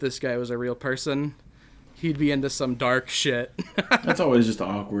absolutely if this guy was a real person, he'd be into some dark shit. That's always just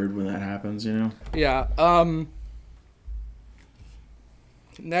awkward when that happens, Yeah.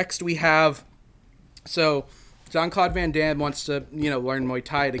 Next we have... So, Jean-Claude Van Damme wants to, learn Muay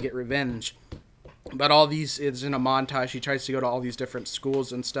Thai to get revenge. But all these... It's in a montage. He tries to go to all these different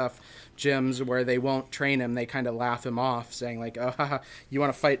schools and stuff, gyms, where they won't train him. They kind of laugh him off, saying oh, haha, you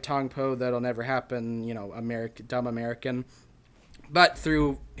want to fight Tong Po? That'll never happen, dumb American. But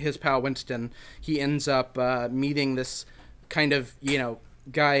through his pal Winston, he ends up meeting this kind of,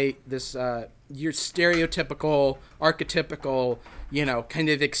 guy, this your stereotypical, archetypical, kind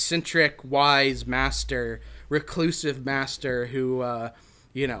of eccentric, wise master, reclusive master who,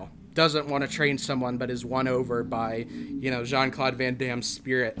 doesn't want to train someone but is won over by, Jean-Claude Van Damme's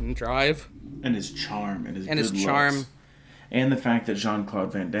spirit and drive. And his charm. And his And his good charm. looks. And the fact that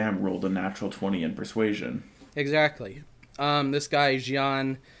Jean-Claude Van Damme rolled a natural 20 in persuasion. Exactly. This guy,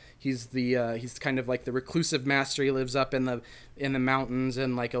 Jean, he's kind of like the reclusive master. He lives up in the mountains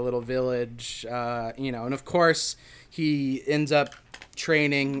in like a little village, and of course he ends up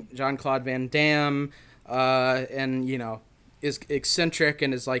training Jean-Claude Van Damme, and is eccentric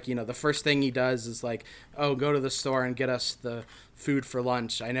and is like, the first thing he does is like, oh, go to the store and get us the food for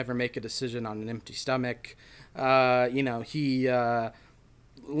lunch. I never make a decision on an empty stomach. He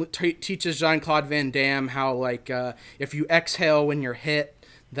teaches Jean-Claude Van Damme how, like, if you exhale when you're hit,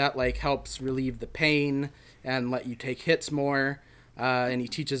 that, like, helps relieve the pain and let you take hits more. And he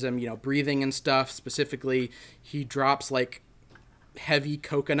teaches him, breathing and stuff. Specifically, he drops, like, heavy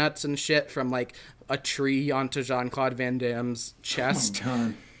coconuts and shit from, like, a tree onto Jean-Claude Van Damme's chest. Oh,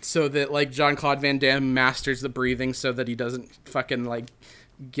 God. So that, like, Jean-Claude Van Damme masters the breathing so that he doesn't fucking, like,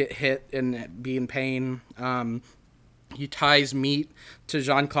 get hit and be in pain. He ties meat to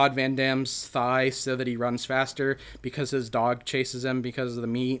Jean-Claude Van Damme's thigh so that he runs faster because his dog chases him because of the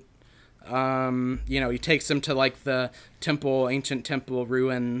meat. He takes him to, like, the ancient temple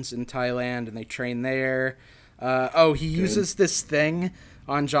ruins in Thailand, and they train there. He uses this thing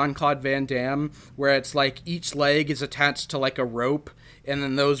on Jean-Claude Van Damme where it's like each leg is attached to like a rope, and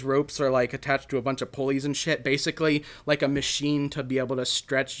then those ropes are like attached to a bunch of pulleys and shit, basically like a machine to be able to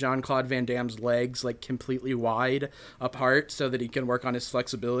stretch Jean-Claude Van Damme's legs like completely wide apart so that he can work on his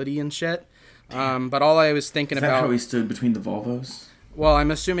flexibility and shit. But all I was thinking Is that about... how he stood between the Volvos? Well,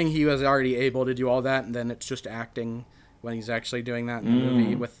 I'm assuming he was already able to do all that, and then it's just acting when he's actually doing that in the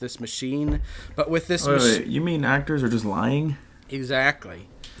movie with this machine. But with this Wait, you mean actors are just lying? Exactly.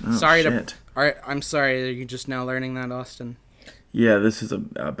 Oh, Sorry shit. Alright, I'm sorry. Are you just now learning that, Austin? Yeah, this is a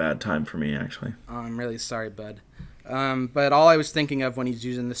bad time for me, actually. Oh, I'm really sorry, bud. But all I was thinking of when he's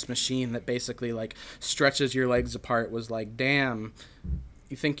using this machine that basically, like, stretches your legs apart was like, damn,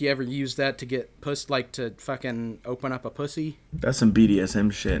 you think you ever used that to get to fucking open up a pussy? That's some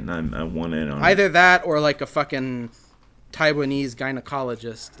BDSM shit, and I want in on it. Either that or, like, a fucking Taiwanese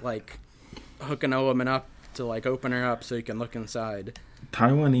gynecologist, like, hooking a woman up to, like, open her up so you can look inside.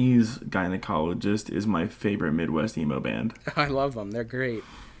 Taiwanese gynecologist is my favorite Midwest emo band. I love them. They're great.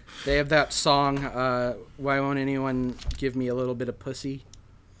 They have that song, Why Won't Anyone Give Me a Little Bit of Pussy?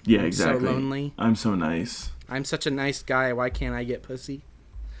 Yeah, I'm exactly. so lonely. I'm so nice. I'm such a nice guy. Why can't I get pussy?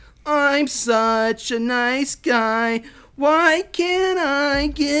 I'm such a nice guy. Why can't I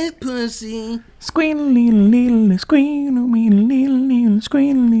get pussy?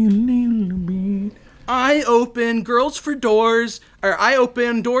 I open doors for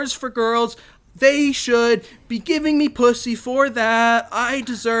girls. They should be giving me pussy for that. I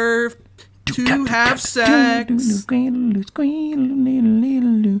deserve to have sex. Being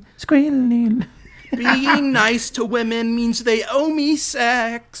nice to women means they owe me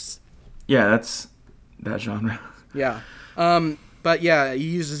sex. Yeah, that's that genre. Yeah. But yeah, he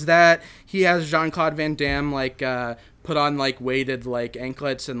uses that. He has Jean-Claude Van Damme, like, put on, like, weighted, like,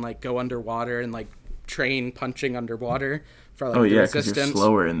 anklets and, like, go underwater and, like, train punching underwater for, like, the because resistance. you're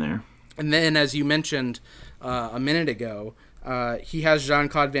slower in there. And then, as you mentioned a minute ago, he has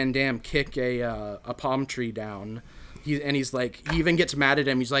Jean-Claude Van Damme kick a palm tree down. He's like, he even gets mad at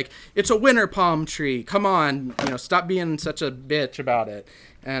him. He's like, it's a winter palm tree. Come on, stop being such a bitch about it.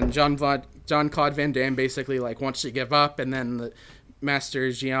 And Jean-Claude Van Damme basically, like, wants to give up. And then the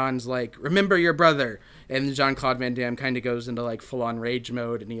Master Jean's like, remember your brother. And Jean-Claude Van Damme kind of goes into, like, full-on rage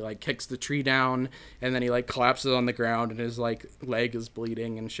mode. And he, like, kicks the tree down. And then he, like, collapses on the ground. And his, like, leg is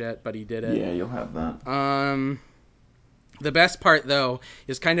bleeding and shit. But he did it. Yeah, you'll have that. The best part, though,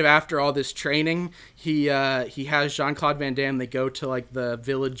 is kind of after all this training, he has Jean-Claude Van Damme. They go to, like, the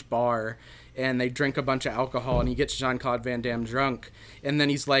village bar, and they drink a bunch of alcohol, and he gets Jean-Claude Van Damme drunk. And then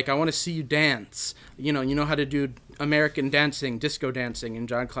he's like, I want to see you dance. You know how to do American dancing, disco dancing. And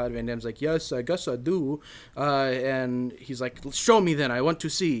Jean-Claude Van Damme's like, yes, I guess I do. And he's like, show me then, I want to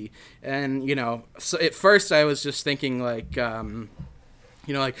see. And, so at first I was just thinking, like...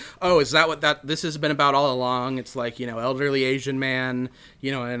 like, oh, is that what this has been about all along? It's like, elderly Asian man,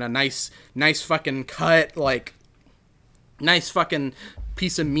 and a nice fucking cut, like, nice fucking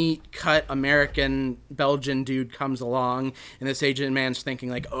piece of meat cut American Belgian dude comes along, and this Asian man's thinking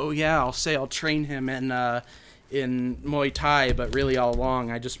like, oh yeah, I'll train him in Muay Thai, but really all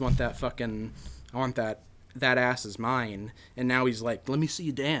along, I just want that that ass is mine. And now he's like, let me see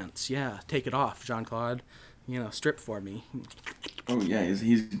you dance. Yeah, take it off, Jean-Claude. Strip for me. Oh yeah,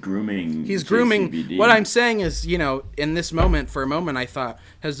 he's grooming. He's grooming. JCVD. What I'm saying is, in this moment, for a moment, I thought,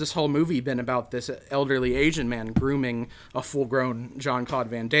 has this whole movie been about this elderly Asian man grooming a full-grown Jean-Claude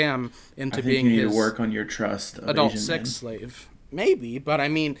Van Damme into I think being you need his to work on your trust of adult Asian sex men. slave? Maybe, but I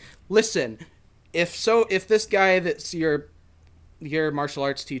mean, listen, if this guy that's your martial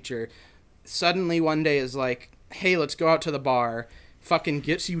arts teacher suddenly one day is like, hey, let's go out to the bar, fucking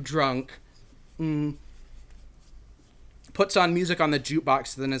gets you drunk, puts on music on the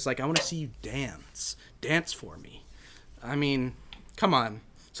jukebox, then is like, I want to see you dance for me. I mean, come on,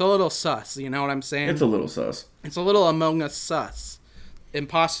 it's a little sus, you know what I'm saying? It's a little sus. It's a little Among Us sus,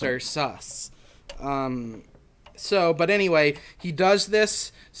 imposter sus. But anyway, he does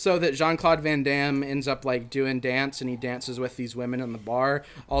this so that Jean-Claude Van Damme ends up like doing dance, and he dances with these women in the bar.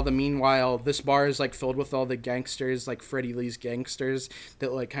 All the meanwhile, this bar is like filled with all the gangsters, like Freddie Lee's gangsters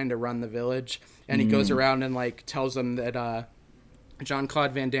that like kind of run the village. And he goes around and like tells them that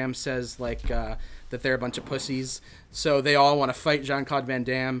Jean-Claude Van Damme says like that they're a bunch of pussies. So they all want to fight Jean-Claude Van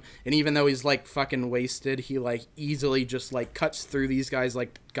Damme. And even though he's like fucking wasted, he like easily just like cuts through these guys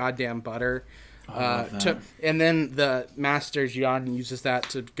like goddamn butter. And then the Master Jian uses that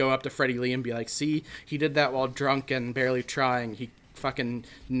to go up to Freddie Lee and be like, see, he did that while drunk and barely trying. He fucking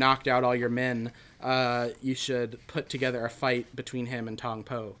knocked out all your men. You should put together a fight between him and Tong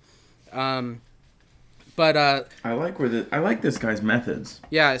Po. I like this guy's methods.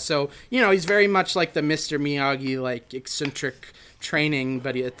 Yeah, so he's very much like the Mr. Miyagi, like eccentric training,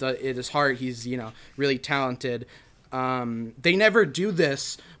 but at his heart, he's really talented. They never do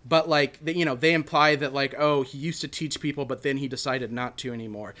this, but like they imply that like, oh, he used to teach people, but then he decided not to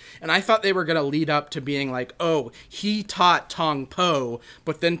anymore. And I thought they were gonna lead up to being like, oh, he taught Tong Po,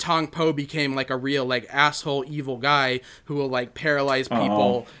 but then Tong Po became like a real like asshole evil guy who will like paralyze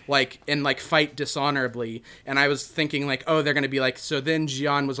people like and like fight dishonorably. And I was thinking like, oh, they're gonna be like, so then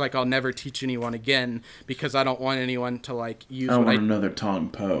Jian was like, I'll never teach anyone again because I don't want anyone to like use. I want another Tong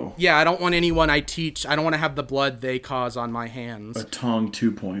Po. Yeah, I don't want anyone I teach. I don't want to have the blood they cause on my hands. A Tong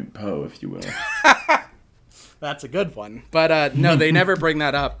 2.0, if you will. That's a good one. But no, they never bring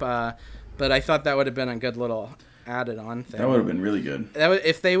that up. But I thought that would have been a good little added on thing. That would have been really good.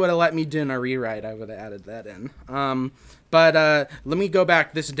 If they would have let me do a rewrite, I would have added that in. But let me go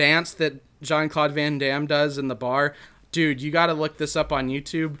back. This dance that Jean-Claude Van Damme does in the bar, dude, you got to look this up on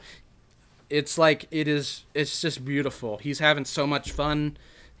YouTube. It's like it's just beautiful. He's having so much fun.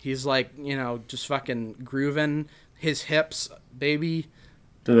 He's like, just fucking grooving. His hips, baby.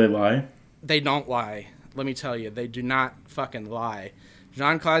 Do they lie? They don't lie. Let me tell you, they do not fucking lie.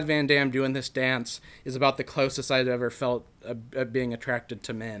 Jean-Claude Van Damme doing this dance is about the closest I've ever felt of being attracted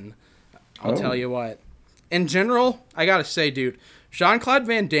to men. I'll tell you what. In general, I gotta say, dude, Jean-Claude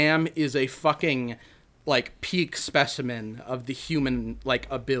Van Damme is a fucking, like, peak specimen of the human, like,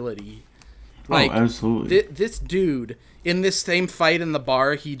 ability. Like, absolutely. This dude, in this same fight in the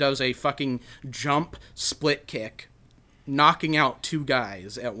bar, he does a fucking jump split kick, knocking out two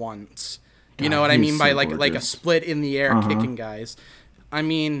guys at once. You know what I mean by like a split in the air kicking guys. I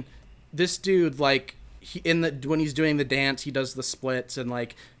mean, this dude like when he's doing the dance, he does the splits and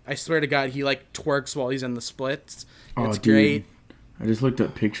like I swear to God, he like twerks while he's in the splits. It's great. I just looked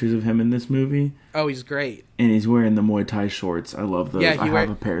up pictures of him in this movie. Oh, he's great. And he's wearing the Muay Thai shorts. I love those. I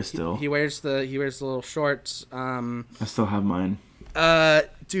have a pair still. He wears the little shorts. I still have mine.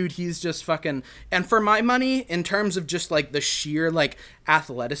 Dude, he's just fucking. And for my money, in terms of just like the sheer like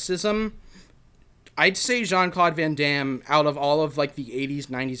athleticism, I'd say Jean-Claude Van Damme, out of all of like the 80s,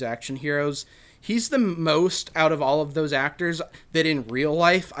 90s action heroes, he's the most out of all of those actors that in real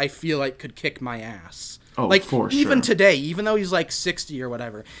life I feel like could kick my ass. Oh, like, for sure. even today, even though he's like 60 or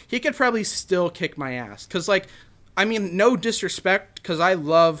whatever, he could probably still kick my ass. Because, like, I mean, no disrespect, because I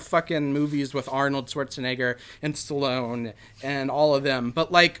love fucking movies with Arnold Schwarzenegger and Stallone and all of them.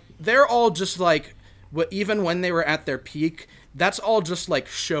 But, like, they're all just, like, even when they were at their peak, that's all just, like,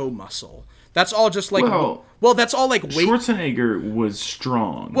 show muscle. That's all just, like... Well, that's all, like, weight... Schwarzenegger was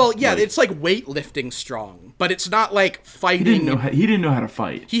strong. Well, yeah, it's, like, weightlifting strong. But it's not, like, fighting... He didn't know how to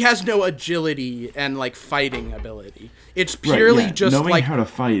fight. He has no agility and, like, fighting ability. It's purely just, knowing like... how to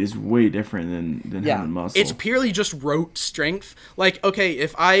fight is way different than having muscle. It's purely just rote strength. Like, okay,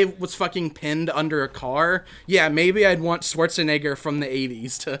 if I was fucking pinned under a car, yeah, maybe I'd want Schwarzenegger from the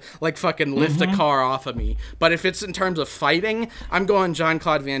 80s to, like, fucking lift a car off of me. But if it's in terms of fighting, I'm going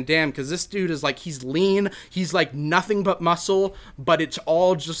Jean-Claude Van Damme, because this dude is, like, he's lean, he's, like, nothing but muscle, but it's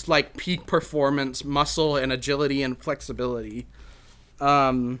all just, like, peak performance, muscle, and agility, and flexibility.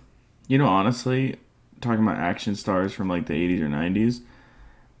 You know, honestly, talking about action stars from like the 80s or 90s,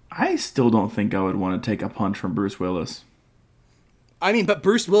 I still don't think I would want to take a punch from Bruce Willis. I mean, but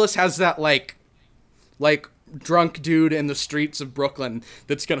Bruce Willis has that like drunk dude in the streets of Brooklyn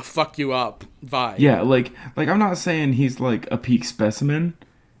that's gonna fuck you up vibe. Yeah, like I'm not saying he's like a peak specimen,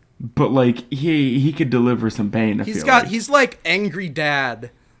 but like he could deliver some pain. He's like angry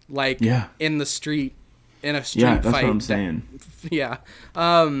dad, like in the street in a street fight. Yeah, that's what I'm saying. Yeah,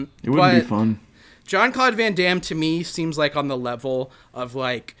 it would be fun. Jean-Claude Van Damme to me seems like on the level of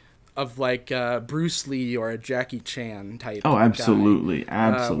Bruce Lee or a Jackie Chan type. Oh, absolutely, guy,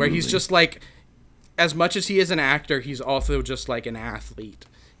 absolutely. Where he's just like, as much as he is an actor, he's also just like an athlete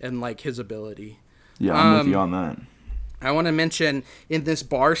and like his ability. Yeah, I'm with you on that. I want to mention in this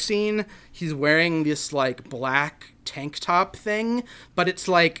bar scene, he's wearing this like black tank top thing, but it's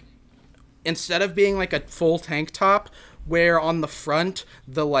like, instead of being like a full tank top, where on the front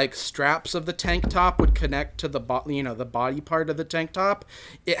the like straps of the tank top would connect to the the body part of the tank top,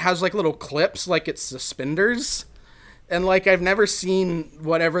 it has like little clips like it's suspenders. And like I've never seen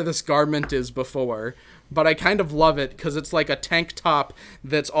whatever this garment is before, but I kind of love it because it's like a tank top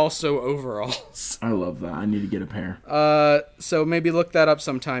that's also overalls. I love that. I need to get a pair. So maybe look that up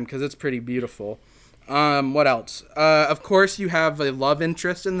sometime because it's pretty beautiful. What else? Of course, you have a love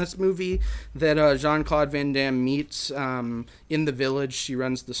interest in this movie that Jean-Claude Van Damme meets in the village. She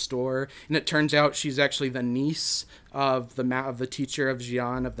runs the store, and it turns out she's actually the niece of the teacher of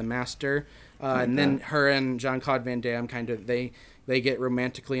Gian, of the master. And then her and Jean-Claude Van Damme kind of they get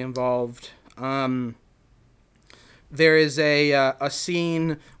romantically involved. There is a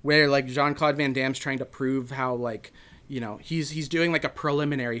scene where like Jean-Claude Van Damme's trying to prove how like, he's doing like a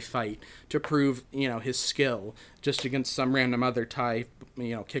preliminary fight to prove, his skill just against some random other Thai,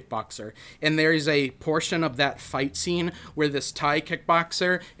 kickboxer. And there is a portion of that fight scene where this Thai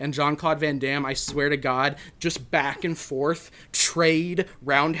kickboxer and Jean-Claude Van Damme, I swear to God, just back and forth trade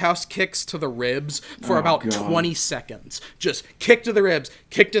roundhouse kicks to the ribs for about 20 seconds. Just kick to the ribs,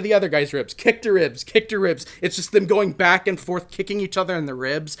 kick to the other guy's ribs, kick to ribs, kick to ribs. It's just them going back and forth, kicking each other in the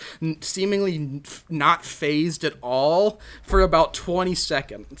ribs, seemingly not phased at all for about 20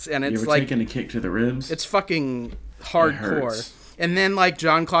 seconds. And it's like taking a kick to the ribs. It's fucking hardcore. And then like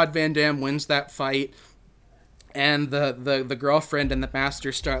Jean-Claude Van Damme wins that fight, and the girlfriend and the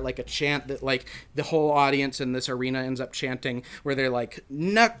master start like a chant that like the whole audience in this arena ends up chanting, where they're like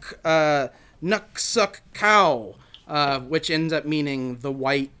nuck suck cow, which ends up meaning the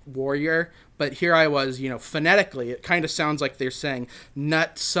white warrior. But here I was, phonetically it kind of sounds like they're saying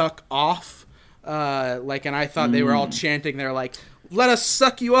nut suck off, and I thought they were all chanting. They're like, let us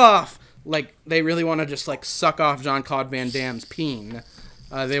suck you off. Like, they really want to just, like, suck off Jean-Claude Van Damme's peen.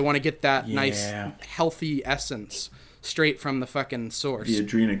 They want to get that nice, healthy essence straight from the fucking source. The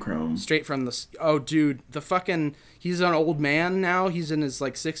adrenochrome. Straight from the... Oh, dude, he's an old man now. He's in his,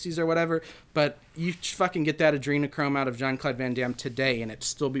 60s or whatever. But you fucking get that adrenochrome out of Jean-Claude Van Damme today, and it'd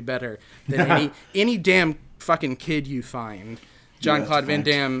still be better than any damn fucking kid you find. Jean-Claude Van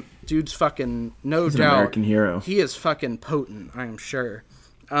Damme, dude's fucking, He's doubt. An American hero. He is fucking potent, I'm sure.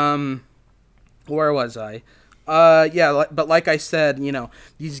 Where was I? But like I said,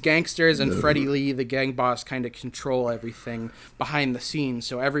 these gangsters and Freddie Lee, the gang boss, kind of control everything behind the scenes.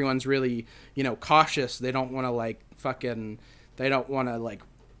 So everyone's really, cautious. They don't want to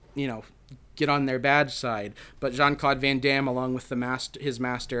get on their bad side. But Jean-Claude Van Damme, along with his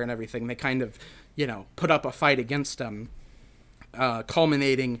master and everything, they kind of, put up a fight against him,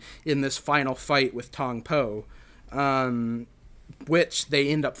 culminating in this final fight with Tong Po. Which they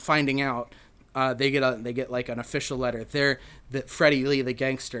end up finding out. They get like an official letter. That Freddie Lee, the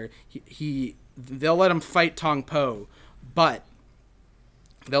gangster, they'll let him fight Tong Po, but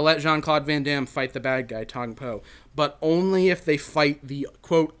they'll let Jean-Claude Van Damme fight the bad guy Tong Po, but only if they fight the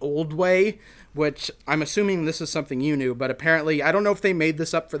quote old way. Which I'm assuming this is something you knew, but apparently I don't know if they made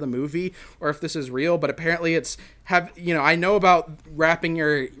this up for the movie or if this is real, but apparently I know about wrapping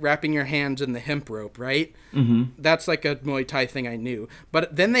your hands in the hemp rope, right? Mm-hmm. That's like a Muay Thai thing I knew.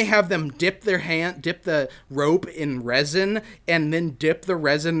 But then they have them dip the rope in resin and then dip the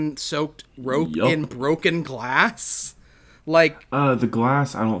resin soaked rope in broken glass. Like the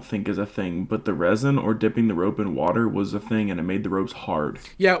glass I don't think is a thing, but the resin or dipping the rope in water was a thing, and it made the ropes hard.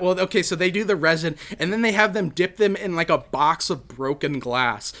 Yeah, well, okay, so they do the resin, and then they have them dip them in like a box of broken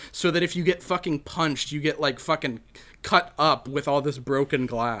glass, so that if you get fucking punched, you get like fucking cut up with all this broken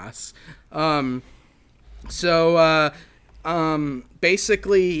glass.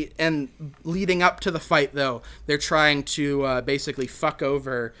 Basically, and leading up to the fight, though, they're trying to basically fuck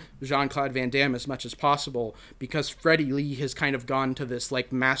over Jean-Claude Van Damme as much as possible, because Freddie Lee has kind of gone to this,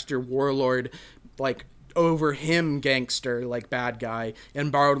 like, master warlord like over him gangster, like bad guy,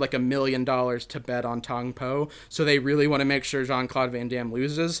 and borrowed like $1 million to bet on Tong Po. So they really want to make sure Jean-Claude Van Damme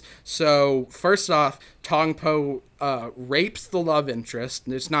loses. So first off, Tong Po rapes the love interest.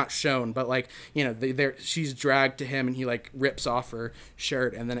 It's not shown, but like, you know, she's dragged to him and he like rips off her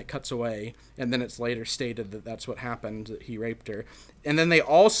shirt and then it cuts away. And then it's later stated that that's what happened, that he raped her. And then they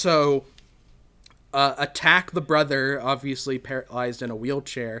also attack the brother, obviously paralyzed in a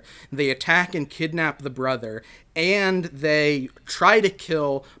wheelchair. They attack and kidnap the brother, and they try to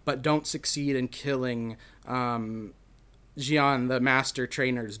kill, but don't succeed in killing Jian, the master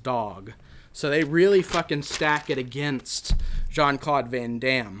trainer's dog. So they really fucking stack it against Jean-Claude Van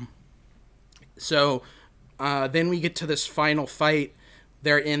Damme. So then we get to this final fight.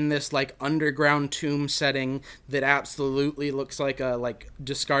 They're in this like underground tomb setting that absolutely looks like a like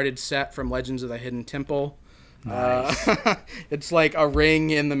discarded set from Legends of the Hidden Temple. Nice. It's like a ring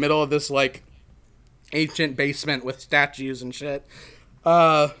in the middle of this like ancient basement with statues and shit.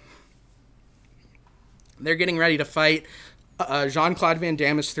 They're getting ready to fight. Jean-Claude Van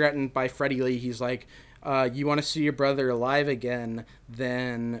Damme is threatened by Freddie Lee. He's like, you want to see your brother alive again,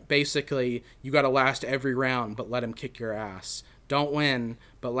 then basically you got to last every round, but let him kick your ass. Don't win,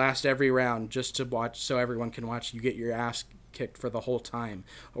 but last every round just to watch, so everyone can watch you get your ass kicked for the whole time,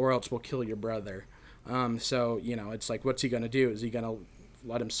 or else we'll kill your brother. So, you know, it's like, what's he going to do? Is he going to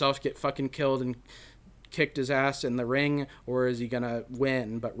let himself get fucking killed and kicked his ass in the ring, or is he going to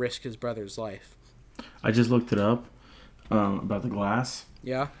win but risk his brother's life? I just looked it up about the glass.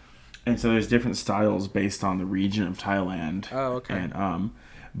 Yeah? And so there's different styles based on the region of Thailand. Oh, okay. And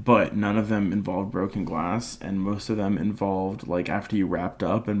but none of them involved broken glass, and most of them involved like after you wrapped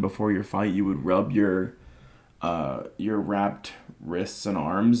up and before your fight, you would rub your wrapped wrists and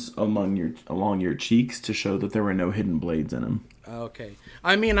arms along your cheeks to show that there were no hidden blades in them. Okay.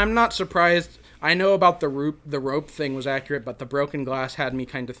 I mean, I'm not surprised. I know about the rope thing was accurate, but the broken glass had me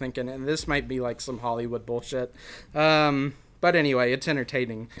kind of thinking, and this might be like some Hollywood bullshit. But anyway, it's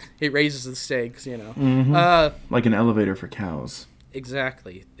entertaining. It raises the stakes, you know. Mm-hmm. Like an elevator for cows.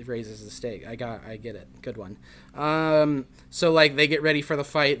 Exactly. It raises the stake. I get it. Good one. So like they get ready for the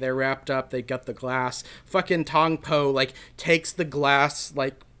fight. They're wrapped up. They got the glass. Fucking Tong Po like takes the glass,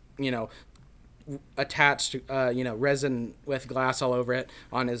 like, you know, attached, resin with glass all over it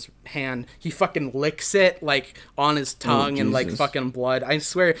on his hand. He fucking licks it like on his tongue and like fucking blood. I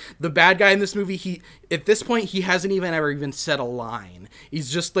swear, the bad guy in this movie, at this point he hasn't even said a line.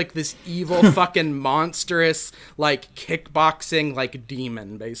 He's just like this evil fucking monstrous like kickboxing like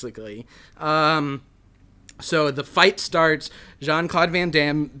demon basically. So the fight starts. Jean-Claude Van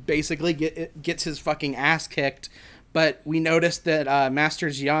Damme basically gets his fucking ass kicked. But we noticed that Master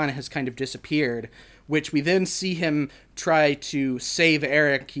Jian has kind of disappeared, which we then see him try to save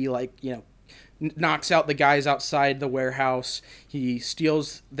Eric. He, like, you know, knocks out the guys outside the warehouse. He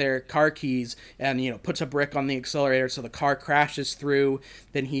steals their car keys and, you know, puts a brick on the accelerator so the car crashes through.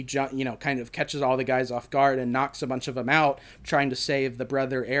 Then he, kind of catches all the guys off guard and knocks a bunch of them out, trying to save the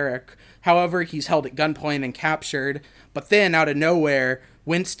brother Eric. However, he's held at gunpoint and captured. But then, out of nowhere,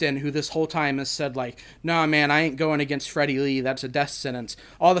 Winston, who this whole time has said, like, nah, man, I ain't going against Freddie Lee, that's a death sentence.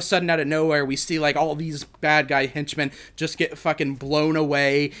 All of a sudden, out of nowhere, we see, like, all these bad guy henchmen just get fucking blown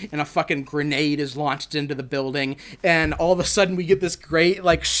away, and a fucking grenade is launched into the building, and all of a sudden, we get this great,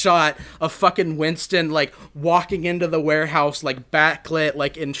 like, shot of fucking Winston, like, walking into the warehouse, like, backlit,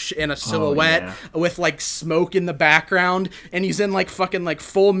 like, in a silhouette, with, like, smoke in the background, and he's in, like, fucking, like,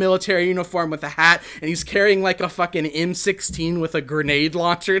 full military uniform with a hat, and he's carrying, like, a fucking M16 with a grenade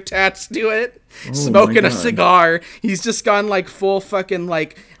launcher attached to it, smoking a cigar. He's just gone like full fucking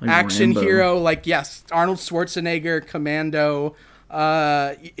like action Rambo. Hero, like, yes, Arnold Schwarzenegger commando.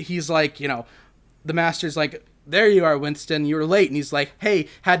 He's like, you know, the master's like, there you are, Winston, you were late. And he's like, hey,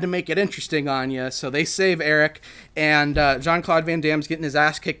 had to make it interesting on you. So they save Eric, and Jean-Claude Van Damme's getting his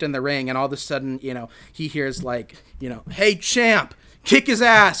ass kicked in the ring, and all of a sudden, you know, he hears like, you know, hey, champ, kick his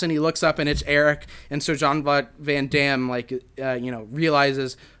ass, and he looks up and it's Eric. And so Jean-Claude Van Damme, like,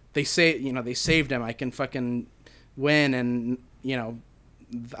 realizes they saved him. I can fucking win, and, you know,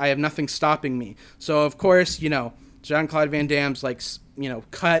 I have nothing stopping me. So of course, you know, Jean-Claude Van Damme's like, you know,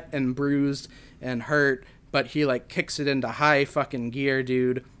 cut and bruised and hurt, but he like kicks it into high fucking gear,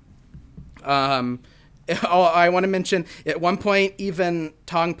 dude. I want to mention at one point, even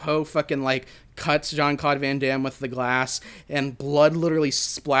Tong Po fucking like cuts Jean-Claude Van Damme with the glass, and blood literally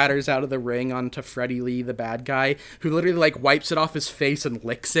splatters out of the ring onto Freddie Lee, the bad guy, who literally like wipes it off his face and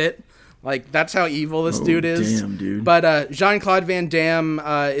licks it. Like, that's how evil this dude is. Damn, dude. But Jean-Claude Van Damme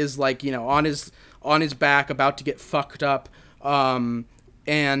is like, you know, on his back, about to get fucked up. And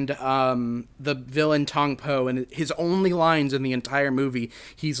and the villain Tong Po, and his only lines in the entire movie,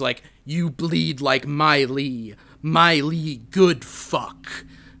 he's like, "You bleed like Mai Li. Mai Li, good fuck."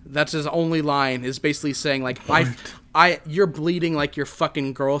 That's his only line, is basically saying, like, you're bleeding like your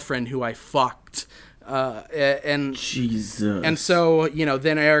fucking girlfriend who I fucked. And Jesus. And so,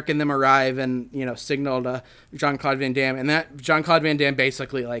 then Eric and them arrive and, signal to Jean-Claude Van Damme. And that Jean-Claude Van Damme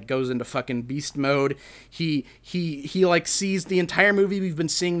basically, like, goes into fucking beast mode. He like, sees the entire movie. We've been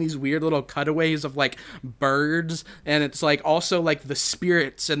seeing these weird little cutaways of, like, birds. And it's, like, also, like, the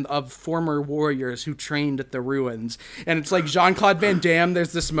spirits of former warriors who trained at the ruins. And it's, like, Jean-Claude Van Damme,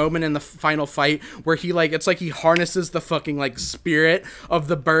 there's this moment in the final fight where he, like, it's like he harnesses the fucking, like, spirit of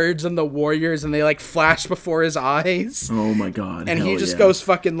the birds and the warriors, and they, like, flash before his eyes. Oh my god. And hell he just yeah. goes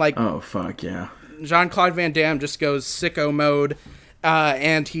fucking, like, Oh fuck yeah. Jean-Claude Van Damme just goes sicko mode,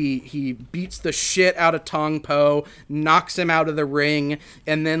 and he beats the shit out of Tong Po, knocks him out of the ring,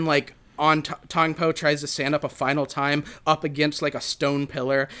 and then, like, Tong Po tries to stand up a final time up against, like, a stone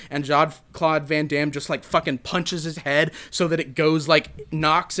pillar, and Jean-Claude Van Damme just, like, fucking punches his head so that it goes, like,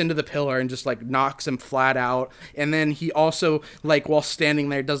 knocks into the pillar and just, like, knocks him flat out. And then he also, like, while standing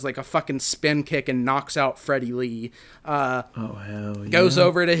there, does, like, a fucking spin kick and knocks out Freddie Lee. Oh hell yeah. Goes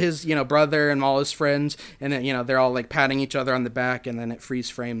over to his, brother and all his friends, and then, they're all, like, patting each other on the back, and then it freeze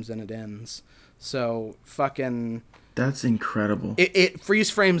frames and it ends. So, fucking... That's incredible. It freeze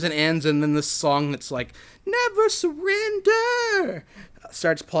frames and ends, and then this song that's like, "Never Surrender"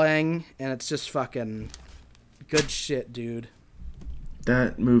 starts playing, and it's just fucking good shit, dude.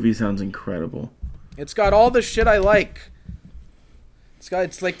 That movie sounds incredible. It's got all the shit I like.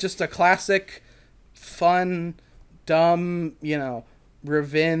 It's like just a classic, fun, dumb,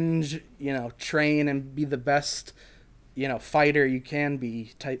 revenge, train and be the best, fighter you can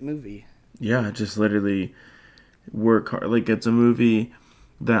be type movie. Yeah, just literally work hard. Like, it's a movie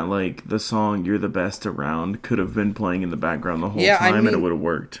that, like, the song "You're the Best Around" could have been playing in the background the whole time, and it would have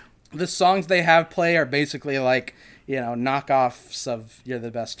worked. The songs they have play are basically like, knockoffs of "You're the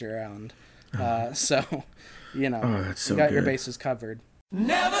Best Around." So, Oh, that's so you got good. your bases covered.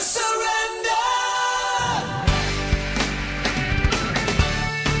 Never surrender.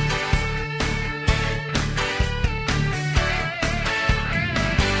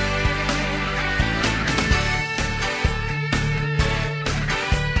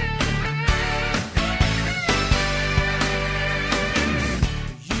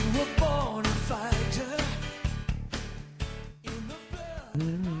 You were born a fighter in the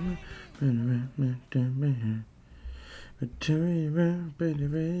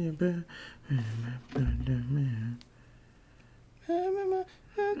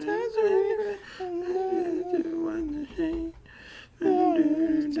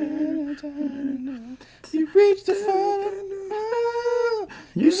You reach the final.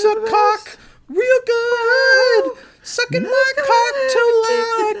 You suck cock real good. Sucking my cock till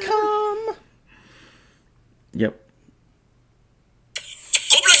I come. Yep.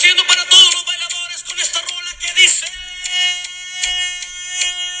 Complaciendo para todos los bailadores con esta rola que dice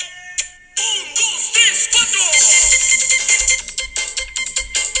 1, 2, 3, 4.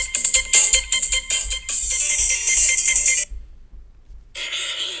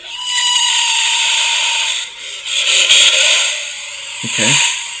 Okay.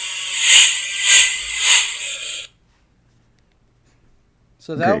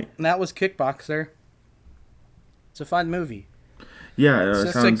 So Great. that was Kickboxer. It's a fun movie. Yeah,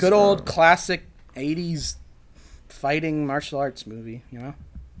 It's just a good old classic 80s fighting martial arts movie,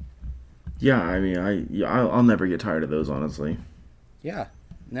 Yeah, I mean, I'll never get tired of those, honestly. Yeah,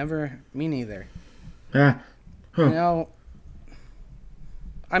 never, me neither. Ah, huh.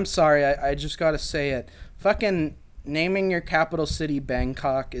 I'm sorry, I just gotta say it. Fucking naming your capital city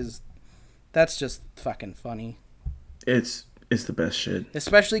Bangkok that's just fucking funny. It's the best shit.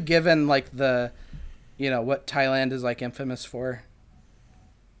 Especially given, like, the, what Thailand is, like, infamous for.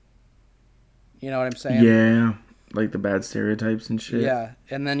 You know what I'm saying? Yeah, like the bad stereotypes and shit. Yeah,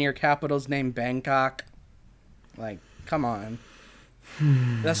 and then your capital's named Bangkok. Like, come on.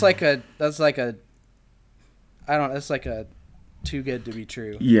 That's like a too good to be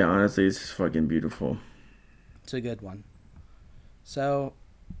true. Yeah, honestly, it's just fucking beautiful. It's a good one. So,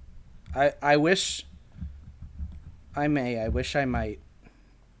 I wish I might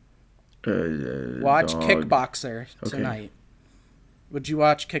watch Dog. Kickboxer Okay. tonight. Would you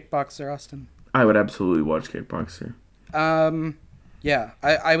watch Kickboxer, Austin? I would absolutely watch Kickboxer. Yeah.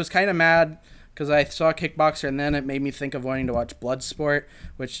 I was kind of mad because I saw Kickboxer and then it made me think of wanting to watch Bloodsport,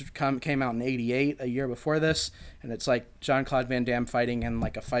 which came out in '88, a year before this, and it's like Jean-Claude Van Damme fighting in,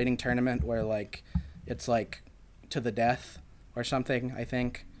 like, a fighting tournament where, like, it's like to the death. or something, I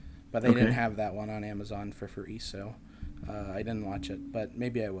think. But they Okay. didn't have that one on Amazon for free, so I didn't watch it. But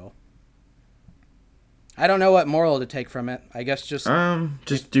maybe I will. I don't know what moral to take from it. I guess just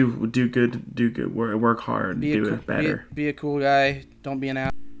just do good, work hard, be do a, it better. be a cool guy. Don't be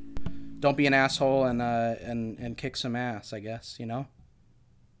an asshole and kick some ass, I guess, you know?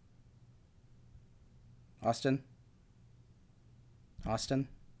 Austin? Austin?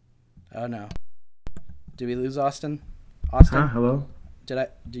 Oh no. Did we lose Austin? Austin? Huh? Hello?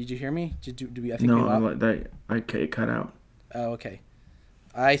 Did you hear me? Did we, I think No, we I lost. like that. It cut out. Oh, okay.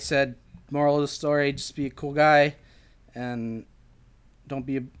 I said moral of the story, just be a cool guy and don't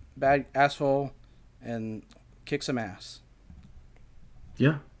be a bad asshole and kick some ass.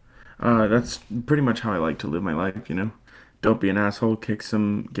 Yeah. That's pretty much how I like to live my life. You know, don't be an asshole. Kick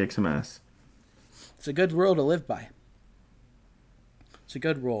some ass. It's a good rule to live by. It's a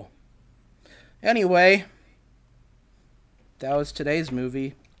good rule. Anyway, that was today's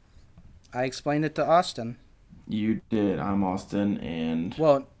movie. I explained it to Austin. You did. I'm Austin, and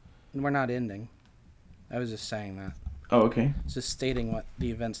Well, we're not ending. I was just saying that. oh, okay. Just stating what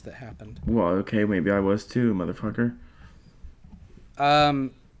the events that happened. Well, okay. Maybe I was too, motherfucker.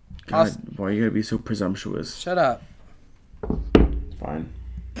 Um, God, why you gotta be so presumptuous? shut up. Fine.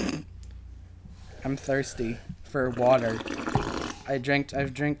 I'm thirsty for water. I've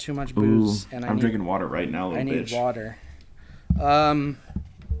drank too much Ooh, booze, and I'm drinking water right now, little I need bitch. water. Are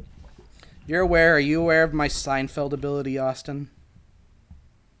you aware of my Seinfeld ability, Austin?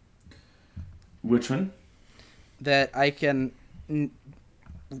 Which one? That I can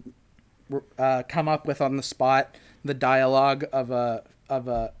come up with on the spot the dialogue of a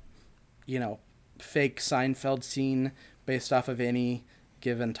fake Seinfeld scene based off of any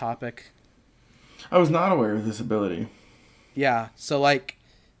given topic. I was not aware of this ability. Yeah, so like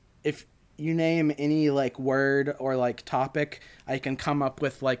if you name any like word or like topic, I can come up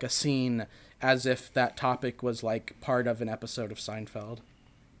with like a scene as if that topic was like part of an episode of Seinfeld.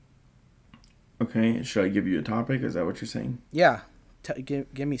 Okay, should I give you a topic? Is that what you're saying? Yeah,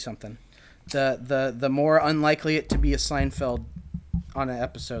 give me something. The more unlikely it to be a Seinfeld on an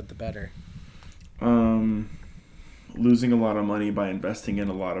episode, the better. Losing a lot of money by investing in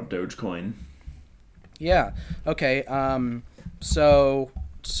a lot of Dogecoin. Yeah. Okay. So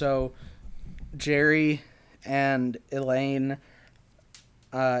Jerry and Elaine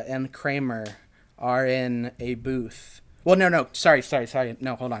and Kramer are in a booth. Well, no. Sorry.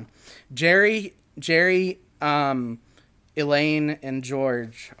 No, hold on. Jerry, Elaine and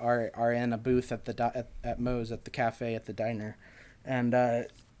George are in a booth at Moe's at the cafe at the diner,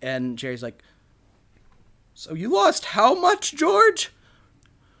 and Jerry's like, "So you lost how much, George?"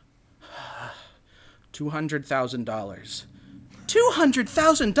 $200,000.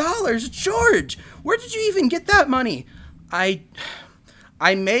 $200,000, George. Where did you even get that money? I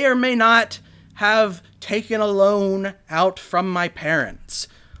may or may not have taken a loan out from my parents.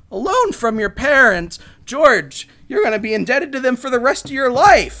 A loan from your parents? George, you're going to be indebted to them for the rest of your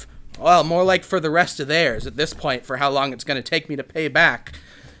life. Well, more like for the rest of theirs at this point, for how long it's going to take me to pay back.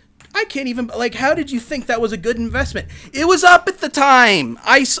 I can't even, like, how did you think that was a good investment? It was up at the time.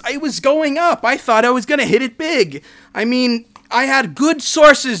 I was going up. I thought I was going to hit it big. I mean, I had good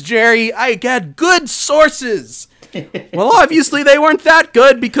sources, Jerry. I had good sources. Well, obviously they weren't that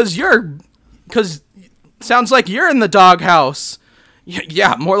good because sounds like you're in the doghouse.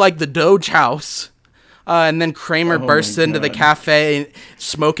 Yeah, more like the Doge house. And then Kramer bursts into the cafe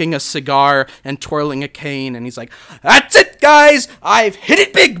smoking a cigar and twirling a cane. And he's like, "That's it, guys. I've hit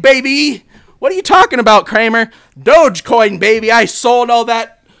it big, baby." "What are you talking about, Kramer?" "Dogecoin, baby. I sold all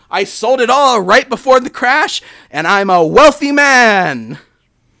that. I sold it all right before the crash. And I'm a wealthy man."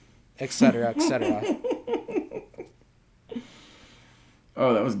 Etc., etc.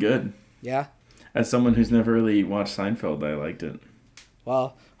 Oh, that was good. Yeah? As someone who's never really watched Seinfeld, I liked it.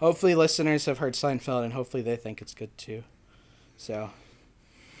 Well, hopefully listeners have heard Seinfeld and hopefully they think it's good too. So,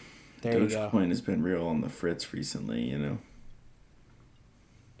 there you go. Dogecoin has been real on the fritz recently, you know.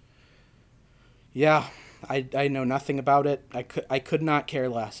 Yeah, I know nothing about it. I could not care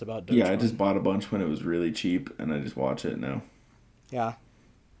less about Dogecoin. Yeah, I just bought a bunch when it was really cheap, and I just watch it now. Yeah.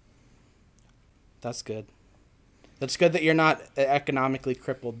 That's good. That's good that you're not economically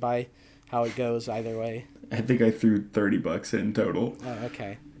crippled by how it goes either way. I think I threw $30 in total. Oh,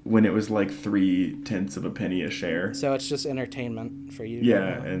 okay. When it was like 0.3 of a penny a share. So it's just entertainment for you.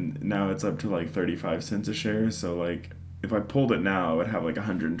 Yeah, and now it's up to like 35 cents a share. So like, if I pulled it now, I would have like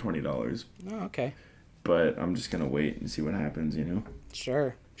 $120. Oh, okay. But I'm just gonna wait and see what happens, you know.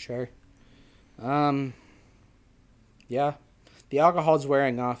 Sure. Yeah. The alcohol's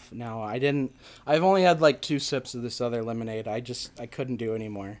wearing off now. I've only had like 2 sips of this other lemonade. I couldn't do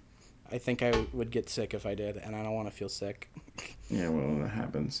anymore. I think I would get sick if I did, and I don't want to feel sick. Yeah, well, that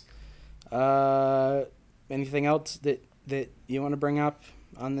happens. Anything else that you want to bring up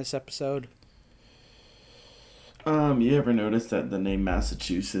on this episode? You ever notice that the name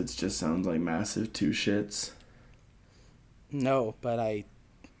Massachusetts just sounds like massive 2 shits? No, but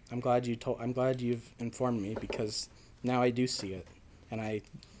I'm glad you've informed me, because now I do see it, and I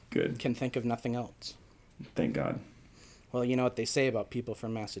Good. can think of nothing else. Thank God. Well, you know what they say about people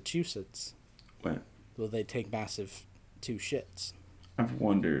from Massachusetts? What? Well, they take massive 2 shits. I've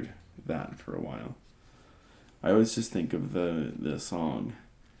wondered that for a while. I always just think of the song,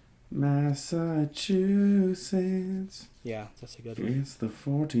 Massachusetts. Yeah, that's a good one. It's the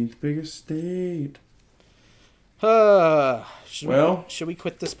 14th biggest state. Should we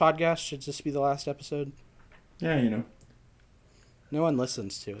quit this podcast? Should this be the last episode? Yeah, you know. No one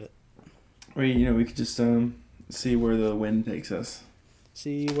listens to it. Or, you know, we could just see where the wind takes us.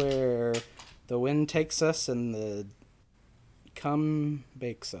 See where the wind takes us, and the cum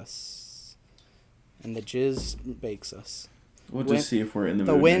bakes us, and the jizz bakes us. We'll just see if we're in the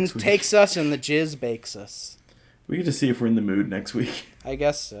mood. The wind next week. takes us, and the jizz bakes us. We could just see if we're in the mood next week. I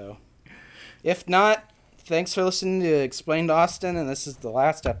guess so. If not, thanks for listening to Explain to Austin, and this is the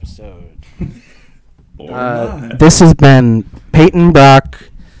last episode. Or not. This has been Peyton Brock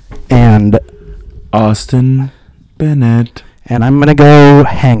and Austin Bennett. And I'm gonna go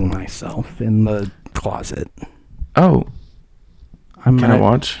hang myself in the closet. Oh. Can I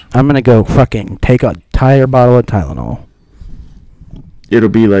watch? I'm gonna go fucking take a entire bottle of Tylenol. It'll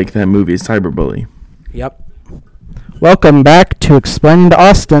be like that movie, Cyberbully. Yep. Welcome back to Explain to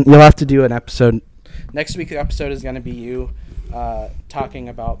Austin. You'll have to do an episode. Next week's episode is gonna be you talking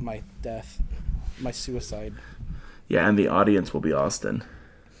about my death, my suicide. Yeah, and the audience will be Austin.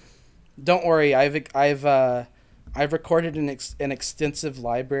 Don't worry, I've recorded an extensive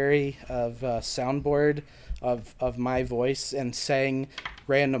library of soundboard of my voice and saying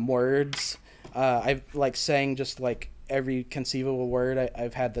random words. I've saying just like every conceivable word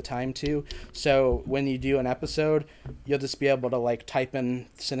I've had the time to. So when you do an episode, you'll just be able to type in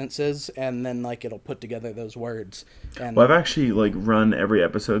sentences, and then it'll put together those words. And Well, I've actually run every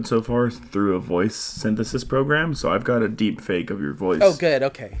episode so far through a voice synthesis program, so I've got a deep fake of your voice. oh, good,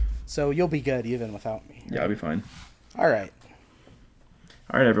 okay. So you'll be good even without me. Yeah, I'll be fine. All right.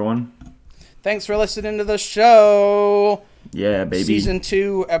 All right, everyone. Thanks for listening to the show. Yeah, baby. Season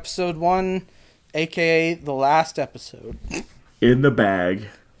 2, Episode 1, a.k.a. the last episode. In the bag.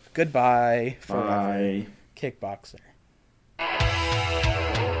 Goodbye. Forever. Bye. Kickboxer.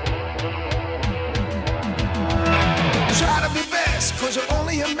 Try to be best, cause you're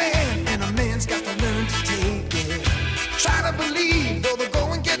only a man.